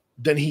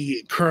than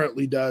he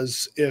currently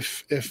does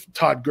if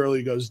Todd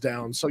Gurley goes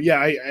down. So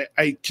yeah,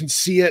 I can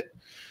see it,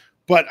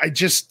 but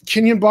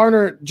Kenyon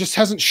Barner just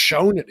hasn't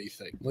shown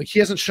anything. Like, he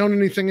hasn't shown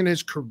anything in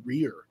his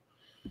career.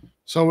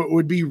 So it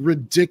would be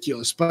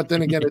ridiculous. But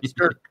then again,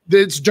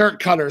 it's Dirk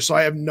Cutter, so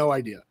I have no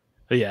idea.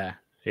 Yeah,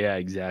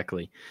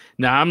 exactly.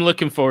 Now I'm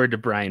looking forward to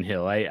Brian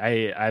Hill.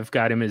 I've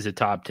got him as a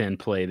top 10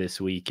 play this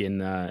week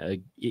in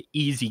a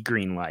easy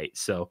green light.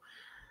 So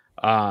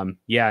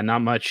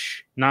not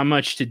much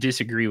to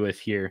disagree with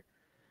here.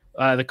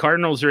 The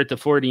Cardinals are at the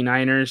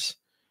 49ers,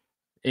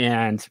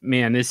 and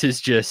man, this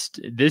is just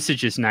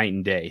night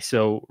and day.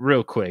 So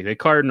real quick, the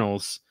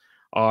Cardinals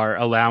are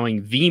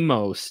allowing the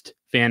most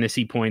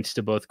fantasy points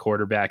to both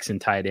quarterbacks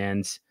and tight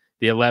ends,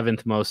 the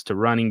 11th most to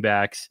running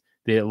backs,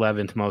 the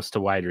 11th most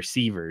to wide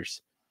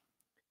receivers.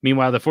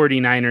 Meanwhile, the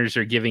 49ers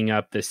are giving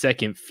up the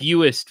second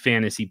fewest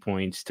fantasy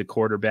points to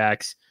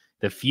quarterbacks,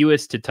 the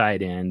fewest to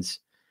tight ends,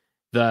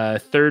 the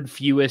third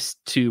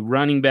fewest to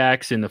running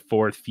backs, and the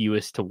fourth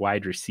fewest to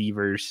wide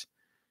receivers.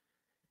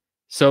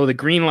 So the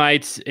green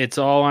lights, it's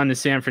all on the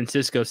San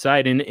Francisco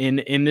side.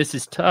 And this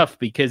is tough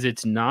because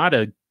it's not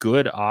a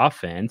good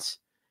offense.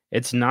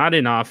 It's not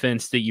an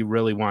offense that you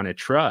really want to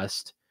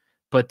trust.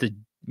 But the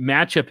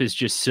matchup is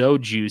just so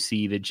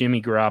juicy that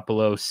Jimmy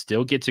Garoppolo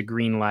still gets a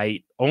green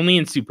light only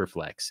in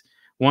SuperFlex.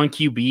 1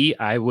 QB,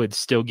 I would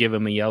still give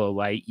him a yellow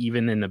light,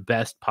 even in the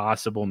best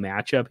possible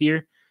matchup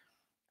here.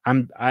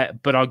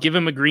 But I'll give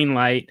him a green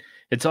light.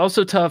 It's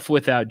also tough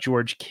without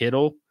George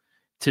Kittle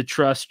to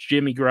trust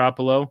Jimmy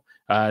Garoppolo.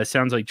 It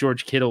sounds like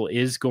George Kittle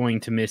is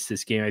going to miss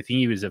this game. I think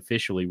he was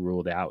officially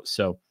ruled out.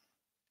 So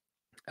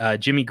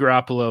Jimmy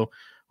Garoppolo,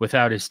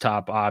 without his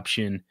top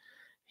option,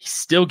 he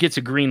still gets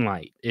a green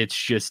light.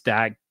 It's just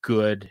that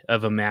good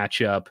of a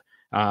matchup.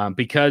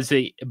 Because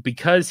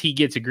he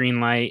gets a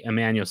green light,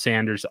 Emmanuel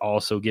Sanders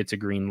also gets a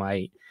green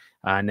light.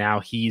 Now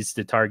he's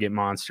the target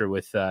monster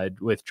with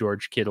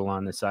George Kittle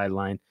on the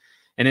sideline.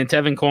 And then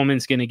Tevin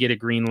Coleman's going to get a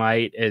green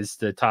light as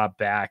the top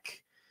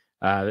back.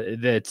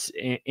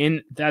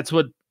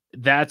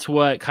 That's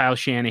what Kyle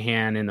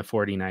Shanahan and the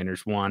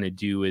 49ers want to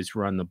do, is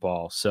run the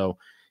ball. So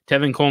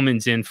Tevin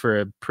Coleman's in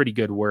for a pretty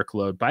good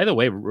workload. By the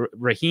way,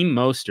 Raheem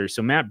Mostert,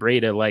 so Matt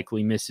Breida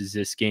likely misses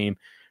this game.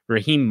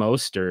 Raheem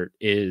Mostert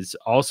is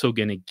also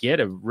going to get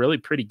a really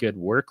pretty good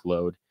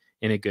workload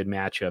in a good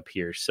matchup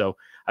here. So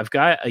I've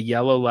got a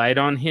yellow light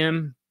on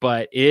him,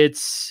 but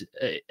it's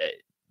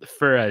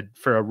for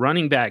a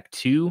running back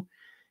too,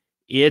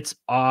 it's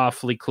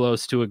awfully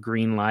close to a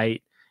green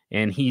light.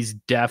 And he's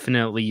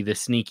definitely the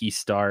sneaky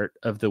start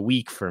of the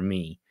week for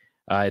me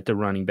at the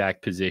running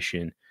back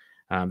position.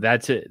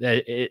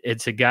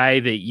 It's a guy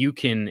that you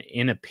can,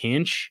 in a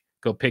pinch,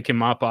 go pick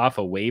him up off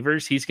of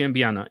waivers. He's going to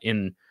be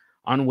on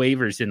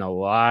waivers in a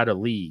lot of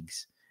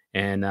leagues,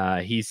 and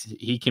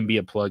he can be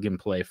a plug and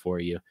play for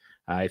you.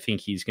 I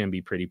think he's going to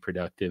be pretty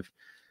productive.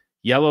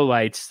 Yellow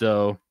lights,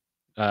 though,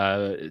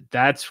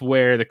 that's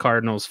where the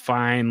Cardinals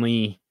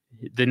the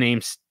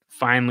names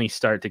finally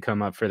start to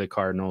come up for the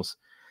Cardinals.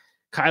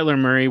 Kyler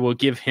Murray, will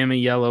give him a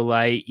yellow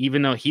light,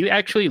 even though he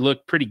actually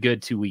looked pretty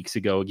good 2 weeks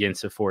ago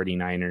against the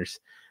 49ers.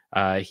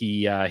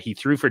 He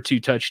threw for 2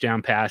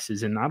 touchdown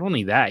passes, and not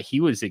only that,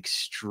 he was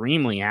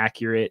extremely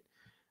accurate.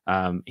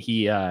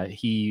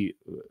 He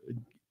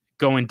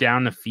going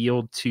down the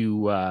field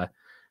to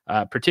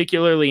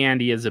particularly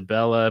Andy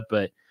Isabella,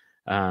 but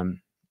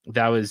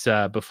that was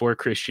before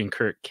Christian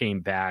Kirk came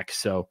back.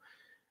 So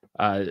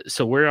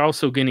we're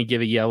also going to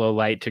give a yellow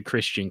light to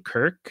Christian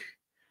Kirk,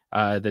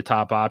 the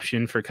top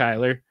option for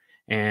Kyler,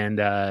 and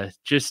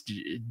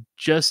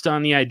just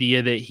on the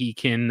idea that he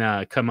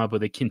can come up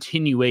with a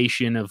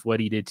continuation of what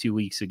he did 2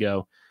 weeks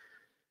ago.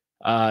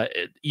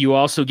 You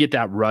also get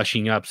that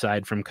rushing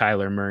upside from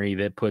Kyler Murray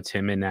that puts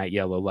him in that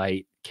yellow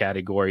light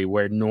category,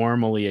 where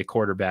normally a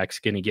quarterback's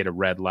going to get a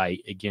red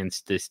light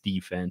against this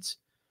defense.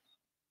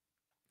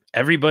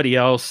 everybody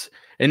else,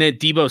 and then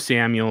Deebo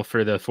Samuel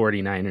for the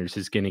 49ers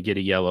is going to get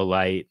a yellow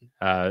light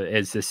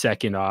as the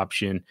second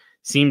option.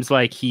 Seems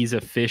like he's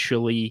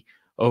officially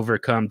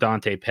overcome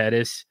Dante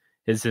Pettis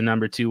as the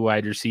number 2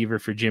 wide receiver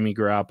for Jimmy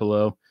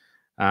Garoppolo.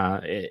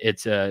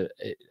 It's a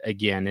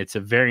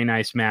very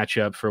nice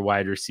matchup for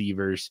wide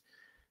receivers.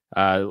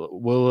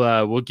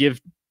 We'll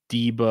give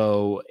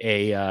Deebo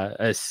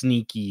a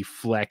sneaky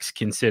flex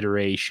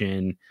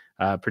consideration,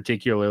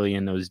 particularly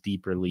in those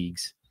deeper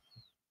leagues.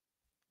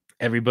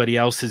 Everybody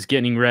else is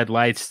getting red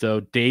lights, though.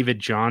 David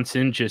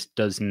Johnson just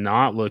does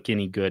not look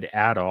any good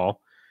at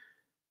all,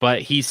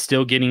 but he's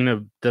still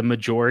getting the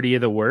majority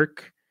of the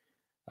work.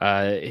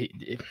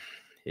 It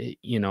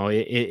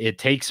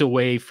takes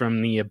away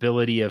from the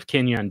ability of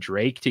Kenyon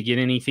Drake to get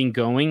anything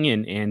going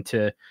and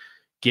to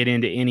get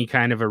into any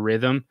kind of a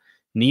rhythm.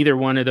 Neither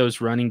one of those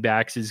running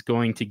backs is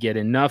going to get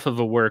enough of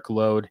a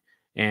workload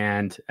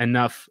and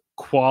enough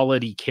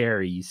quality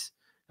carries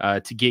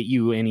to get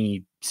you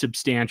any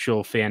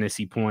substantial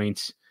fantasy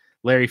points.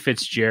 Larry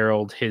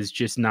Fitzgerald has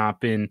just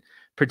not been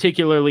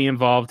particularly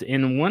involved.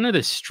 And one of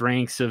the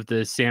strengths of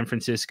the San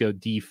Francisco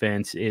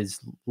defense is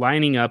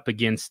lining up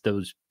against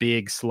those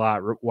big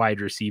slot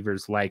wide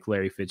receivers like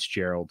Larry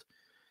Fitzgerald.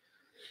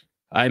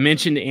 I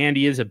mentioned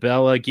Andy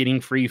Isabella getting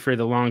free for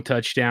the long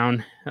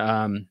touchdown.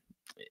 I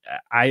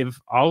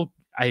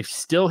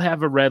still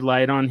have a red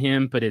light on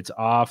him, but it's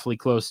awfully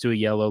close to a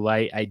yellow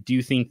light. I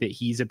do think that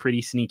he's a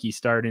pretty sneaky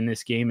start in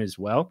this game as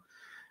well.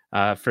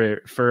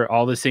 For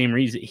all the same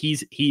reason,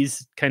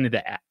 he's kind of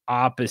the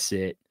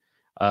opposite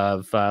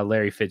of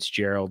Larry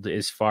Fitzgerald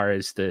as far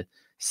as the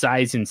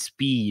size and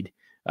speed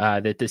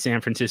that the San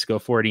Francisco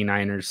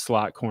 49ers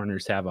slot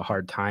corners have a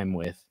hard time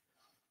with.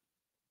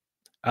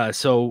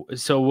 So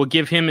we'll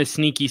give him a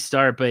sneaky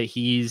start, but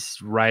he's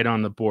right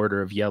on the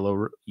border of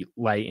yellow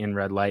light and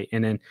red light.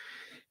 And then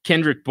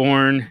Kendrick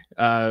Bourne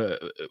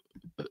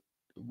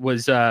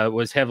was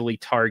heavily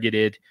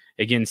targeted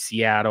against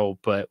Seattle,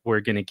 but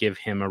we're going to give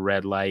him a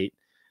red light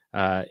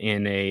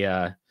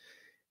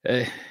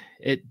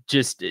it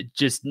just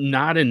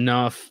not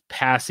enough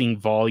passing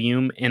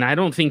volume. And I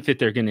don't think that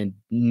they're going to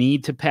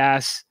need to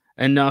pass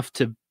enough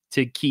to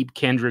keep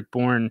Kendrick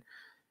Bourne,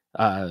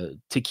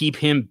 to keep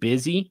him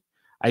busy.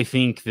 I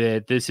think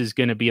that this is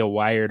going to be a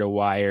wire to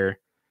wire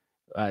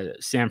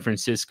San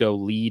Francisco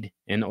lead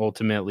and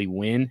ultimately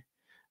win.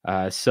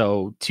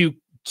 So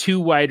two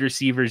wide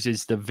receivers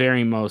is the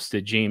very most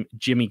that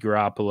Jimmy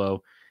Garoppolo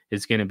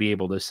is going to be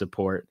able to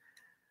support.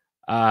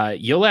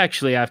 You'll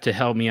actually have to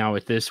help me out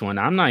with this one.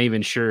 I'm not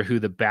even sure who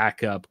the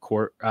backup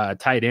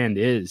tight end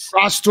is.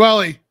 Ross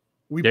Dwelly.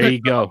 There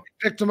you go.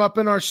 We picked him up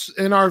in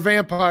our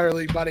Vampire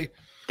League, buddy.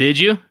 Did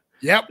you?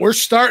 Yep, we're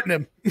starting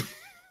him.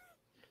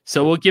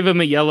 So we'll give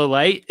him a yellow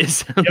light. It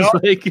sounds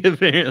like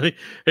apparently.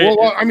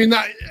 Well, I mean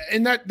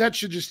that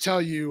should just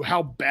tell you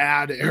how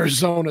bad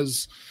Arizona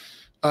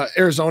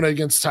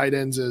against tight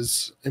ends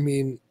is. I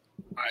mean,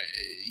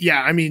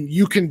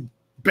 you can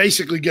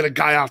basically get a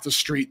guy off the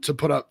street to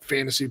put up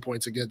fantasy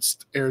points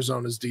against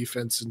Arizona's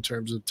defense in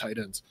terms of tight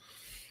ends.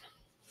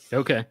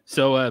 Okay,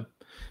 so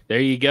there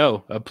you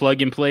go, a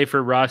plug and play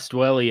for Ross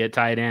Dwelly at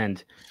tight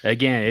end.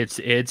 Again,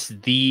 it's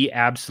the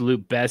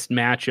absolute best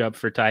matchup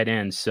for tight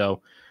ends.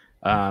 So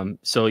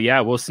yeah,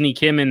 we'll sneak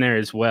him in there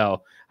as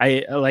well.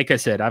 Like I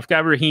said, I've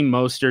got Raheem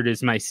Mostert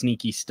as my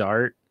sneaky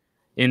start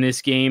in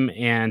this game,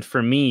 and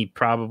for me,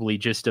 probably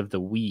just of the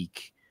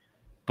week.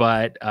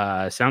 But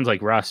sounds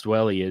like Ross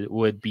Dwelly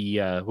would be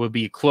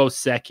a close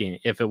second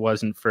if it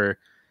wasn't for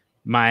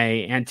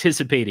my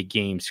anticipated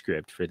game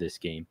script for this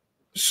game.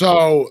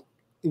 So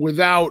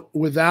without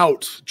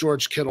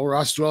George Kittle,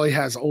 Ross Dwelly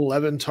has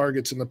 11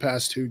 targets in the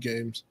past 2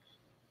 games.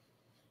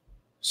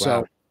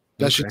 So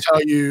that should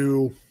tell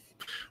you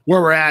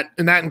where we're at,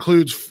 and that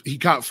includes he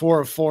caught 4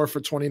 of 4 for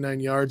 29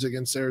 yards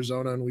against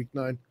Arizona in Week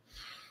 9.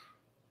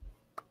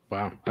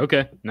 Wow.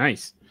 Okay.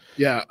 Nice.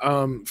 Yeah.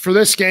 For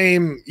this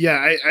game,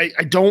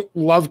 I don't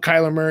love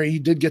Kyler Murray. He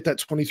did get that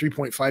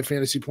 23.5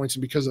 fantasy points,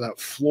 and because of that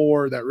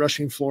floor, that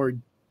rushing floor,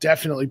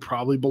 definitely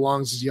probably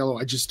belongs as yellow.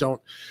 I just don't.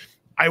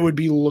 I would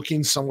be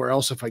looking somewhere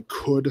else if I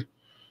could.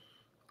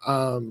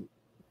 And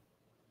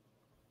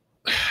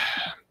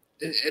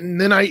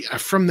then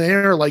from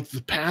there, like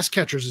the pass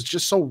catchers, it's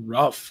just so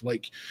rough.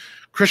 Like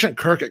Christian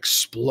Kirk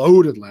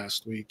exploded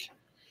last week,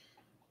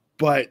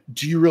 but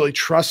do you really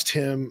trust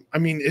him? I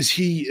mean, is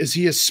he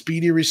a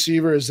speedy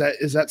receiver? Is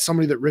that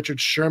somebody that Richard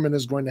Sherman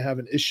is going to have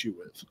an issue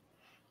with?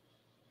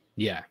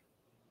 Yeah.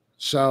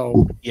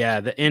 So yeah,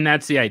 and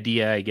that's the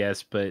idea, I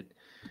guess. But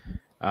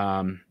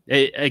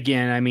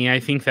again, I mean, I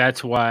think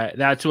that's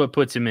what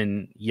puts him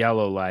in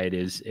yellow light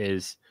is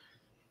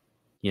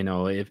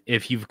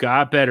if you've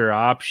got better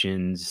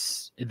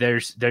options,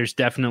 there's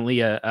definitely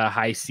a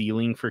high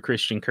ceiling for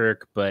Christian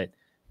Kirk, but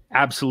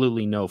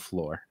absolutely no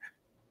floor.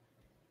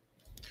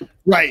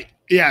 Right.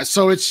 Yeah.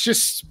 So it's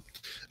just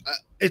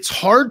it's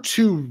hard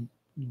to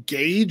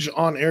gauge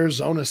on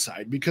Arizona's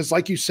side because,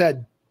 like you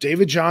said,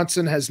 David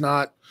Johnson has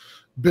not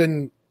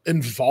been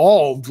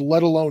involved,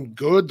 let alone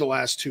good, the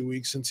last 2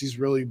 weeks since he's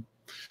really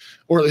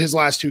or his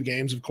last 2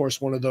 games, of course,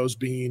 one of those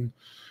being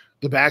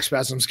the back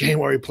spasms game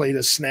where he played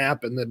a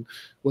snap and then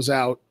was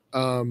out.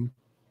 And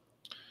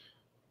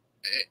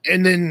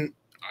then,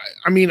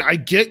 I mean, I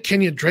get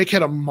Kenyon Drake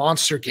had a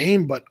monster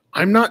game, but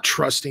I'm not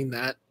trusting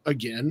that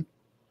again.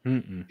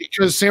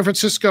 Because San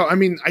Francisco, I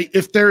mean,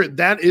 if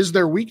that is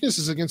their weakness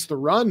is against the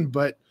run,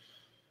 but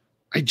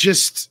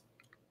it's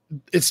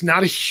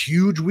not a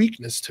huge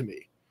weakness to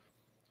me.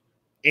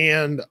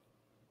 And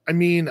I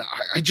mean,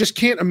 I just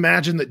can't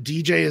imagine that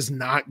DJ is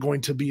not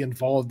going to be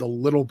involved a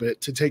little bit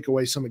to take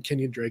away some of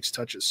Kenyon Drake's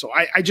touches. So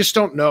I just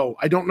don't know.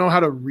 I don't know how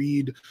to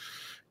read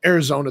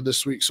Arizona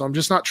this week. So I'm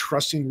just not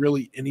trusting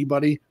really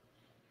anybody.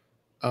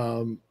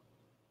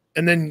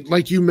 And then,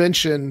 like you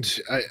mentioned,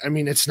 I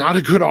mean, it's not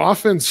a good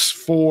offense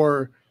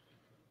for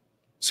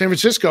San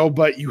Francisco,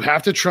 but you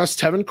have to trust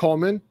Tevin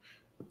Coleman.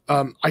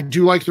 I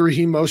do like the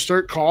Raheem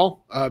Mostert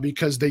call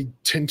because they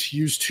tend to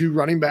use 2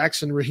 running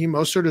backs, and Raheem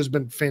Mostert has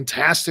been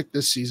fantastic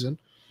this season.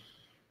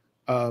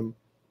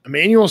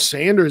 Emmanuel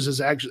Sanders has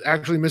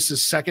actually missed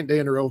his 2nd day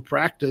in a row of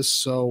practice,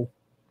 so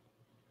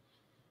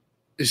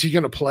is he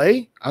going to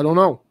play? I don't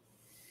know.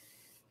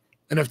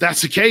 And if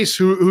that's the case,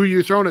 who are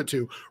you throwing it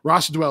to?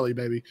 Ross Dwelly,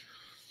 baby.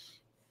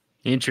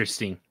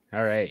 Interesting.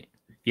 All right.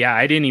 Yeah,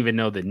 I didn't even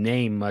know the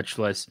name, much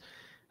less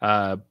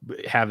have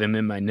him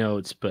in my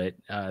notes, but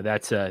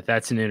that's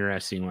an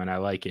interesting one. I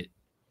like it.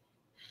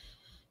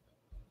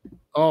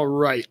 All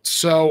right.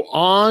 So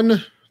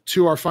on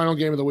to our final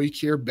game of the week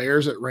here,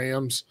 Bears at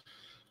Rams.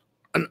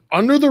 An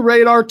under the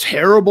radar,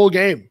 terrible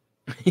game.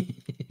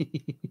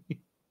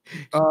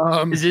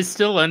 Is it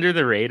still under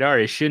the radar?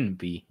 It shouldn't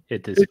be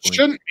at this point. It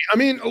shouldn't be. I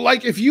mean,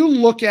 like if you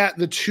look at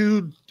the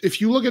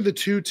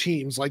 2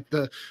 teams, like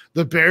the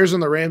Bears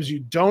and the Rams, you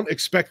don't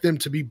expect them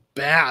to be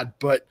bad,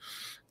 but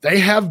they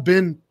have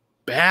been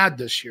bad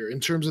this year in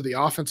terms of the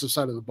offensive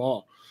side of the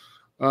ball.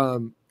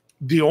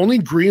 The only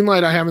green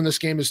light I have in this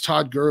game is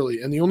Todd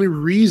Gurley, and the only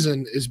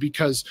reason is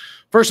because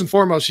first and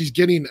foremost, he's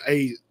getting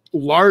a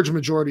large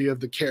majority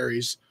of the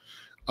carries.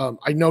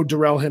 I know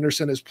Darrell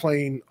Henderson is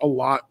playing a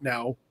lot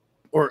now.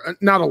 Or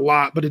not a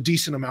lot, but a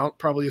decent amount,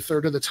 probably a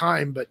third of the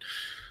time. But,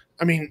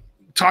 I mean,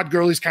 Todd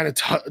Gurley's kind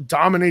of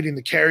dominating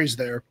the carries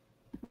there.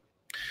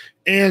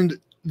 And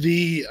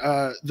the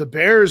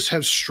Bears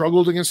have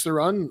struggled against the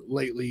run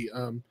lately.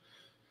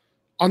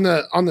 On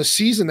the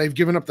season, they've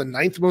given up the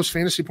 9th most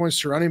fantasy points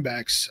to running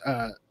backs.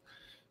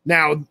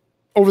 Now,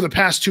 over the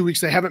past 2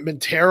 weeks, they haven't been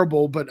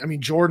terrible, but, I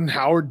mean, Jordan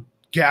Howard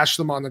gashed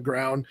them on the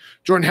ground.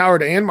 Jordan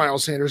Howard and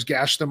Miles Sanders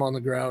gashed them on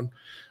the ground.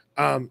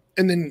 And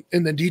then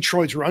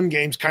Detroit's run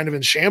game's kind of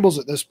in shambles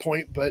at this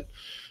point, but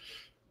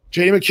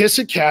J.D.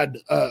 McKissick had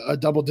a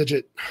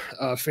double-digit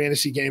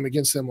fantasy game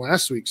against them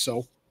last week,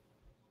 so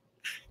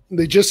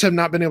they just have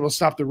not been able to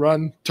stop the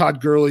run. Todd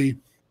Gurley,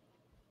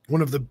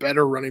 one of the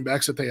better running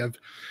backs that they have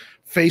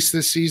faced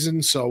this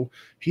season, so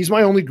he's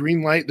my only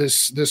green light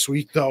this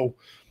week, though.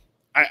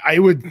 I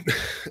would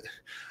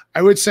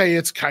I would say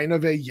it's kind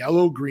of a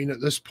yellow-green at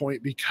this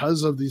point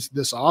because of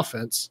this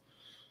offense.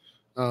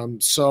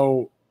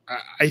 So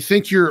I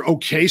think you're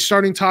okay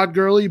starting Todd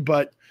Gurley,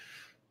 but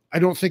I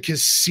don't think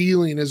his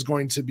ceiling is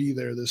going to be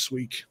there this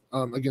week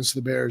against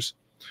the Bears.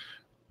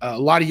 A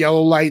lot of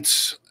yellow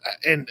lights,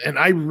 and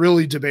I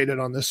really debated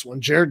on this one.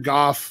 Jared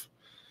Goff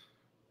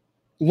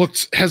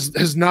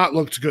has not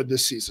looked good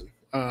this season.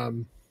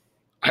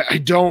 I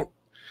don't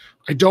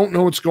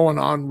know what's going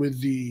on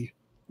with the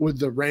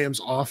Rams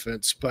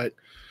offense, but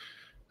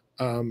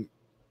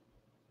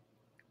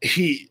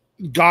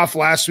Goff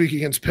last week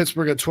against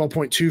Pittsburgh at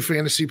 12.2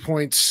 fantasy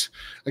points,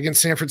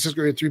 against San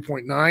Francisco at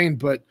 3.9,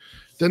 but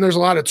then there's a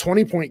lot of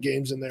 20-point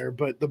games in there.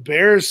 But the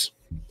Bears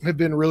have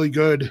been really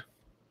good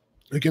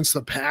against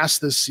the pass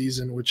this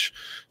season, which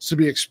is to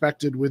be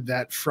expected with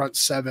that front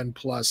 7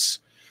 plus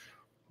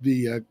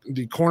the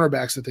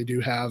cornerbacks that they do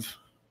have.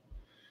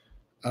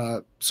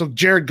 So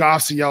Jared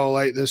Goff's a yellow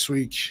light this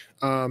week.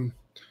 Then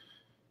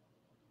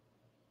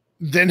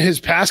his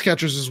pass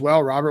catchers as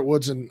well, Robert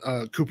Woods and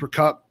Cooper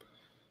Kupp.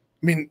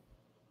 I mean,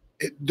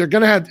 they're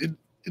gonna have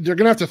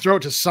to throw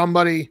it to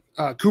somebody.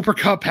 Cooper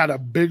Kupp had a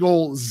big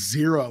old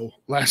 0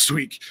 last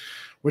week,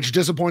 which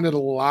disappointed a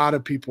lot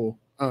of people.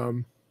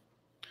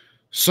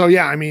 So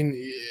yeah, I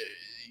mean,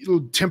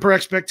 temper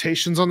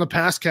expectations on the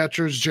pass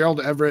catchers. Gerald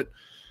Everett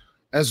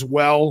as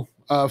well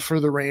for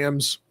the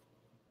Rams.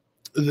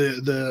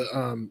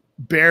 The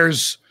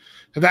Bears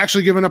have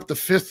actually given up the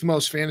 5th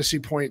most fantasy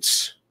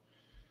points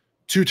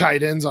to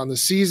tight ends on the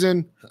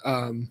season.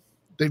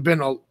 They've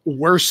been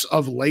worse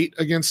of late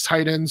against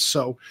tight ends,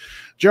 so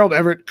Gerald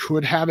Everett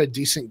could have a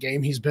decent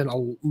game. He's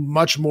been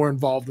much more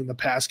involved in the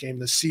pass game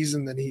this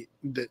season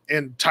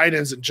and tight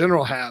ends in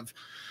general have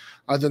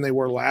than they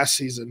were last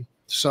season.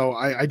 So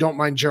I don't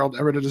mind Gerald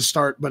Everett at the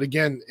start, but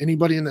again,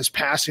 anybody in this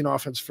passing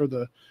offense for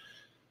the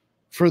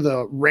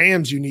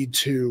Rams, you need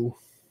to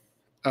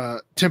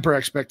temper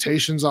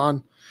expectations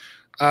on.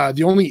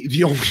 The only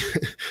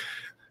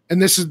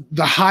and this is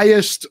the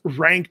highest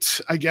ranked,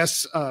 I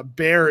guess,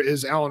 Bear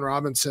is Allen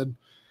Robinson,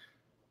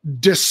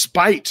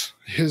 despite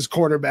his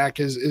quarterback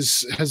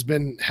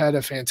had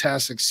a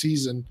fantastic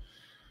season.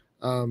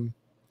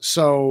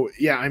 So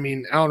yeah, I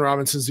mean, Allen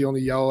Robinson's the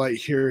only yellow light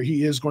here.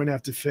 He is going to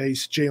have to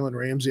face Jalen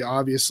Ramsey,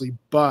 obviously,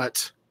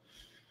 but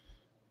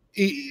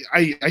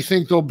I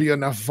think there'll be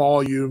enough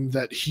volume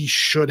that he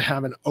should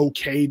have an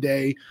okay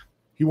day.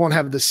 He won't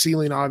have the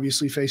ceiling,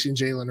 obviously, facing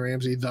Jalen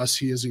Ramsey. Thus,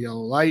 he is a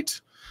yellow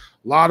light.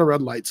 A lot of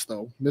red lights,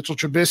 though. Mitchell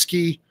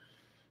Trubisky,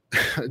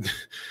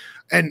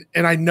 and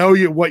I know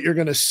what you're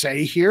going to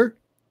say here,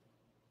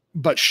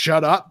 but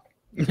shut up.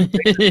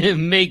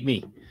 Make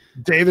me.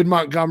 David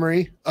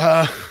Montgomery.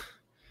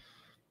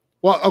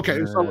 Well,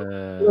 okay,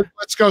 so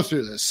let's go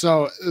through this.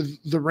 So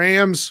the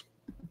Rams,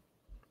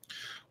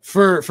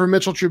 for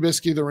Mitchell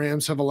Trubisky, the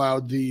Rams have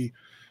allowed the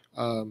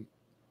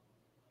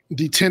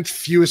 10th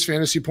fewest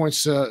fantasy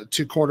points to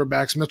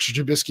quarterbacks.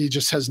 Mitchell Trubisky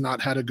just has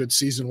not had a good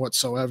season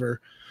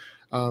whatsoever.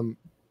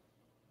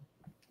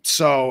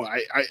 So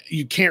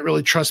you can't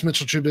really trust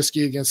Mitchell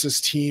Trubisky against this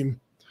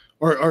team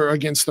or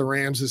against the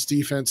Rams, this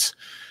defense.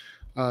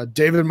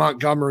 David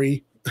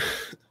Montgomery,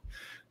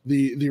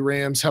 the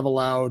Rams have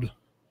allowed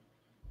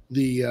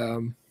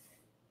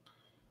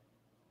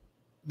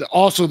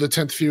also the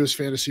 10th fewest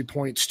fantasy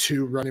points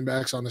to running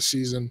backs on the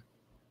season.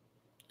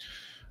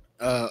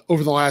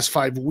 Over the last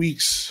 5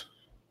 weeks,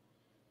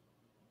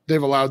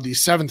 they've allowed the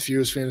 7th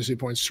fewest fantasy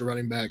points to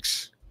running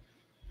backs.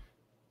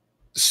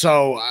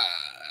 So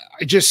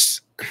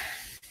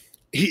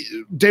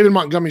David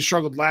Montgomery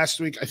struggled last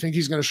week. I think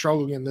he's going to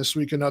struggle again this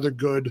week. Another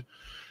good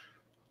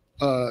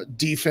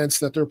defense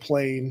that they're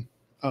playing.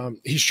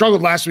 He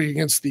struggled last week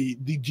against the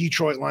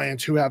Detroit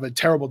Lions, who have a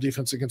terrible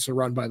defense against the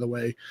run, by the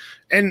way.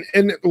 And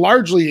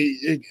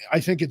largely,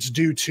 I think it's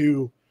due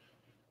to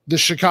the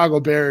Chicago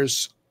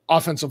Bears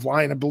offensive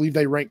line. I believe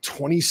they ranked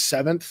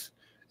 27th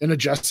in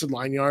adjusted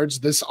line yards.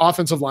 This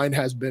offensive line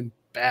has been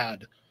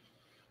bad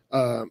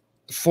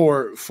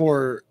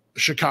for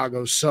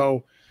Chicago.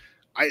 So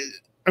I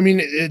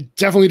mean, it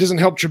definitely doesn't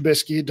help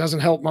Trubisky. It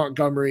doesn't help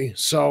Montgomery.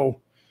 So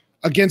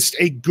against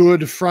a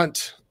good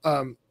front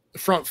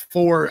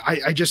four,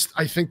 I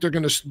think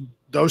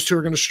those two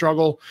are going to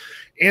struggle.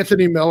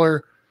 Anthony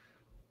Miller,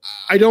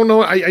 I don't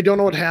know. I don't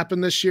know what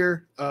happened this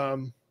year.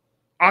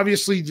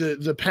 Obviously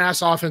the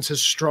pass offense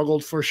has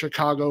struggled for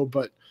Chicago,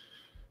 but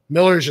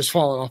Miller is just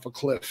falling off a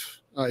cliff.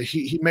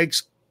 He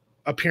makes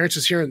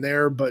appearances here and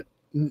there, but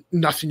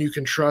nothing you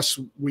can trust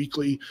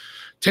weekly.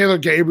 Taylor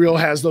Gabriel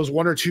has those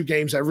 1 or 2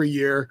 games every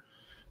year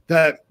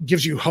that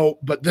gives you hope,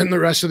 but then the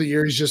rest of the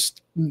year he's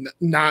just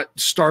not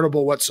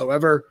startable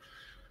whatsoever.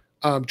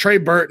 Trey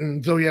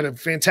Burton, though he had a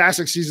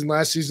fantastic season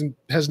last season,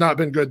 has not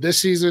been good this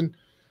season.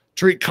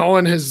 Tariq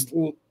Cohen has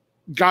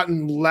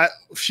gotten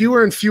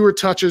fewer and fewer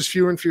touches,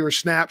 fewer and fewer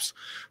snaps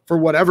for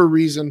whatever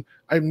reason.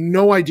 I have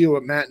no idea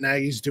what Matt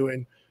Nagy's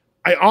doing.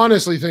 I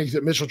honestly think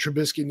that Mitchell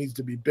Trubisky needs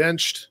to be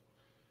benched.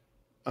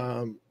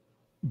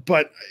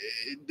 But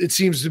it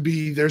seems to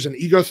be there's an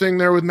ego thing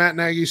there with Matt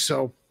Nagy.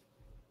 So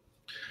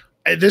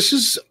this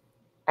is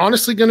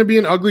honestly going to be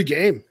an ugly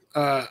game.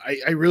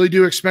 I really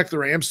do expect the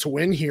Rams to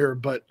win here,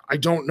 but I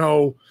don't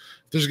know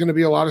if there's going to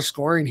be a lot of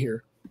scoring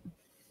here.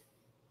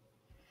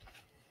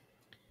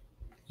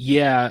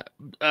 Yeah.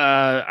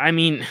 I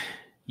mean,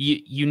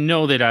 you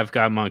know that I've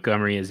got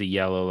Montgomery as a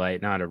yellow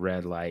light, not a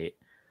red light.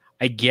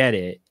 I get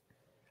it.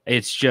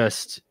 It's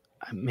just,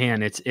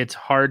 man, it's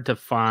hard to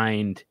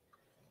find.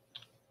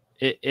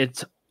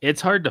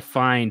 It's hard to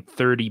find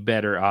 30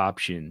 better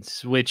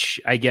options,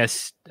 which I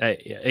guess,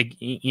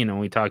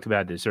 we talked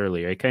about this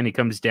earlier. It kind of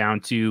comes down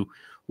to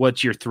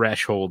what's your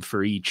threshold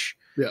for each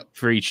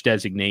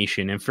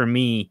designation. And for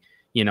me,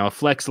 a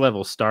flex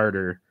level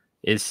starter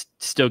is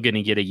still going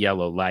to get a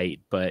yellow light.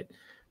 But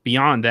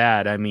beyond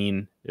that, I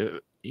mean,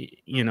 the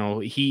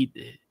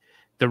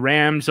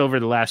Rams over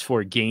the last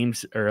 4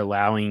 games are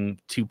allowing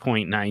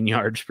 2.9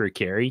 yards per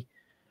carry,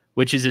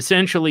 which is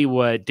essentially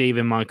what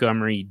David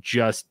Montgomery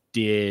just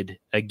did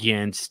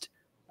against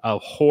a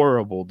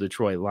horrible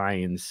Detroit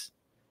Lions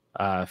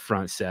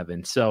front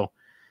seven. So,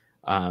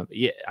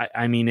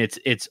 I mean,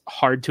 it's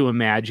hard to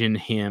imagine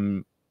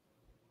him,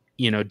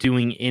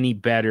 doing any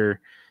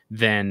better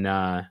than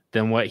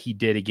what he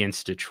did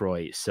against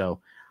Detroit.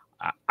 So,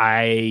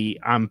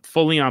 I'm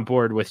fully on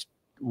board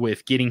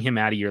with getting him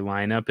out of your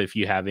lineup if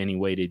you have any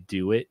way to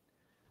do it.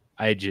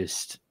 I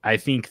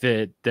think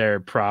that there are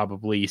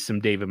probably some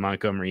David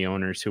Montgomery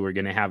owners who are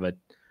going to have a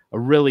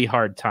really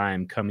hard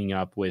time coming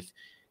up with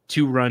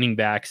 2 running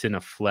backs in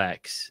a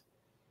flex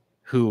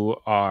who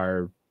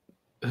are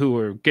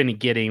going to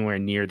get anywhere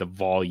near the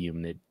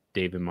volume that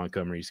David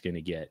Montgomery is going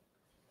to get.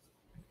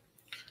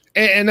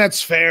 And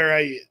that's fair.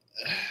 I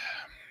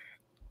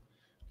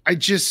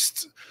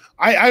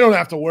don't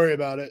have to worry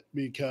about it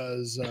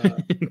because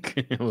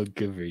well,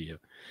 good for you.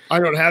 I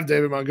don't have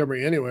David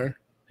Montgomery anywhere.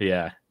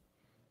 Yeah.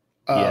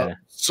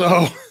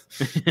 So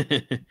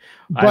I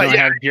don't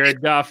have Jared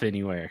Goff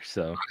anywhere.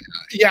 So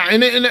yeah,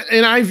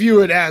 and I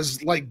view it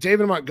as like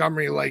David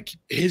Montgomery, like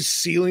his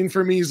ceiling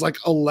for me is like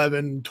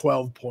 11,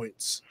 12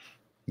 points.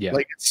 Yeah,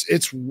 like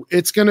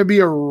it's gonna be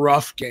a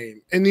rough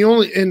game. And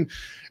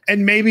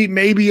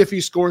maybe if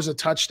he scores a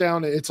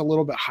touchdown, it's a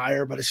little bit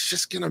higher, but it's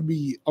just gonna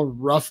be a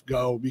rough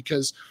go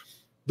because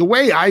the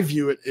way I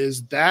view it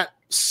is that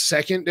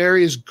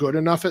secondary is good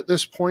enough at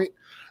this point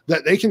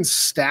that they can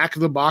stack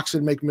the box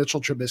and make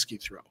Mitchell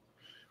Trubisky throw.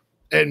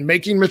 And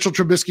making Mitchell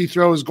Trubisky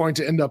throw is going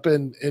to end up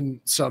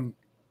in some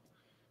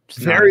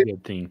very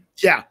good thing.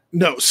 Yeah,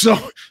 no.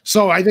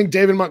 So I think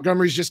David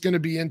Montgomery's just going to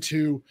be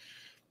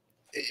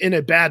in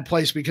a bad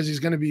place because he's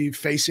going to be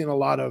facing a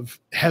lot of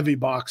heavy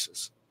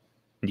boxes.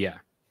 Yeah.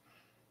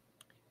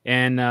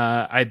 And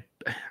I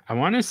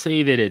want to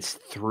say that it's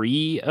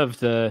 3 of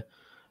the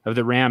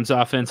Rams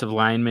offensive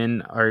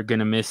linemen are going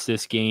to miss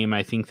this game.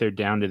 I think they're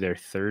down to their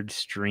 3rd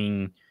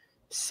string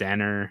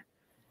center.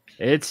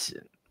 It's,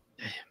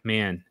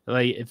 man,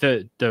 like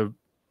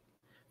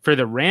for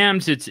the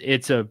Rams,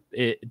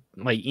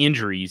 like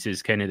injuries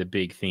is kind of the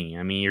big thing.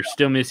 I mean, you're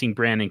still missing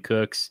Brandon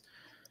Cooks.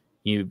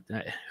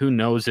 Who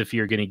knows if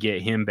you're going to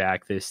get him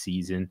back this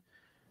season.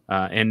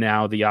 And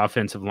now the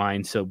offensive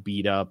line so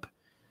beat up.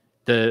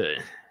 The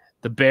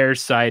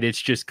Bears side,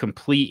 it's just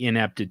complete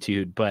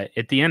ineptitude. But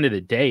at the end of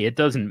the day, it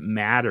doesn't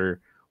matter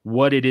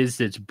what it is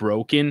that's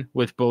broken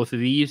with both of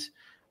these.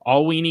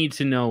 All we need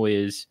to know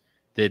is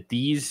that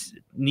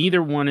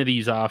neither one of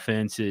these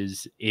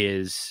offenses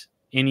is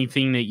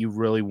anything that you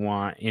really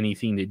want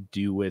anything to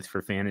do with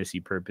for fantasy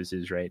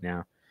purposes right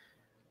now.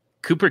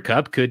 Cooper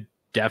Kupp could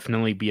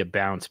definitely be a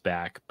bounce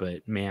back,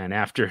 but man,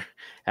 after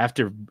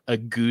a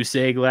goose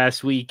egg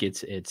last week,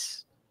 it's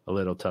a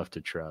little tough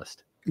to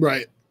trust.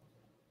 Right.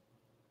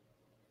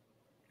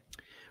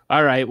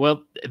 All right.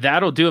 Well,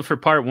 that'll do it for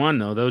part 1,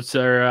 though. Those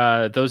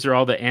are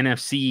all the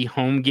NFC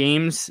home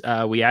games.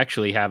 We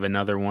actually have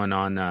another one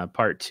on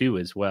part 2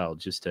 as well,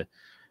 just to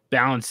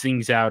balance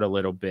things out a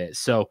little bit.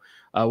 So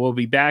we'll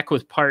be back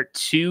with part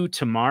 2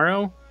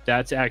 tomorrow.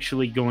 That's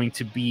actually going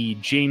to be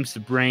James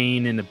the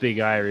Brain and the Big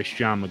Irish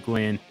John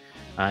McGlynn.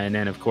 And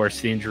then, of course,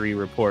 the injury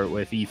report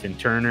with Ethan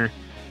Turner.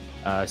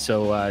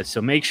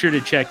 So make sure to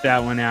check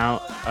that one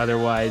out.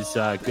 Otherwise,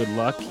 good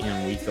luck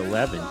in week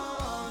 11.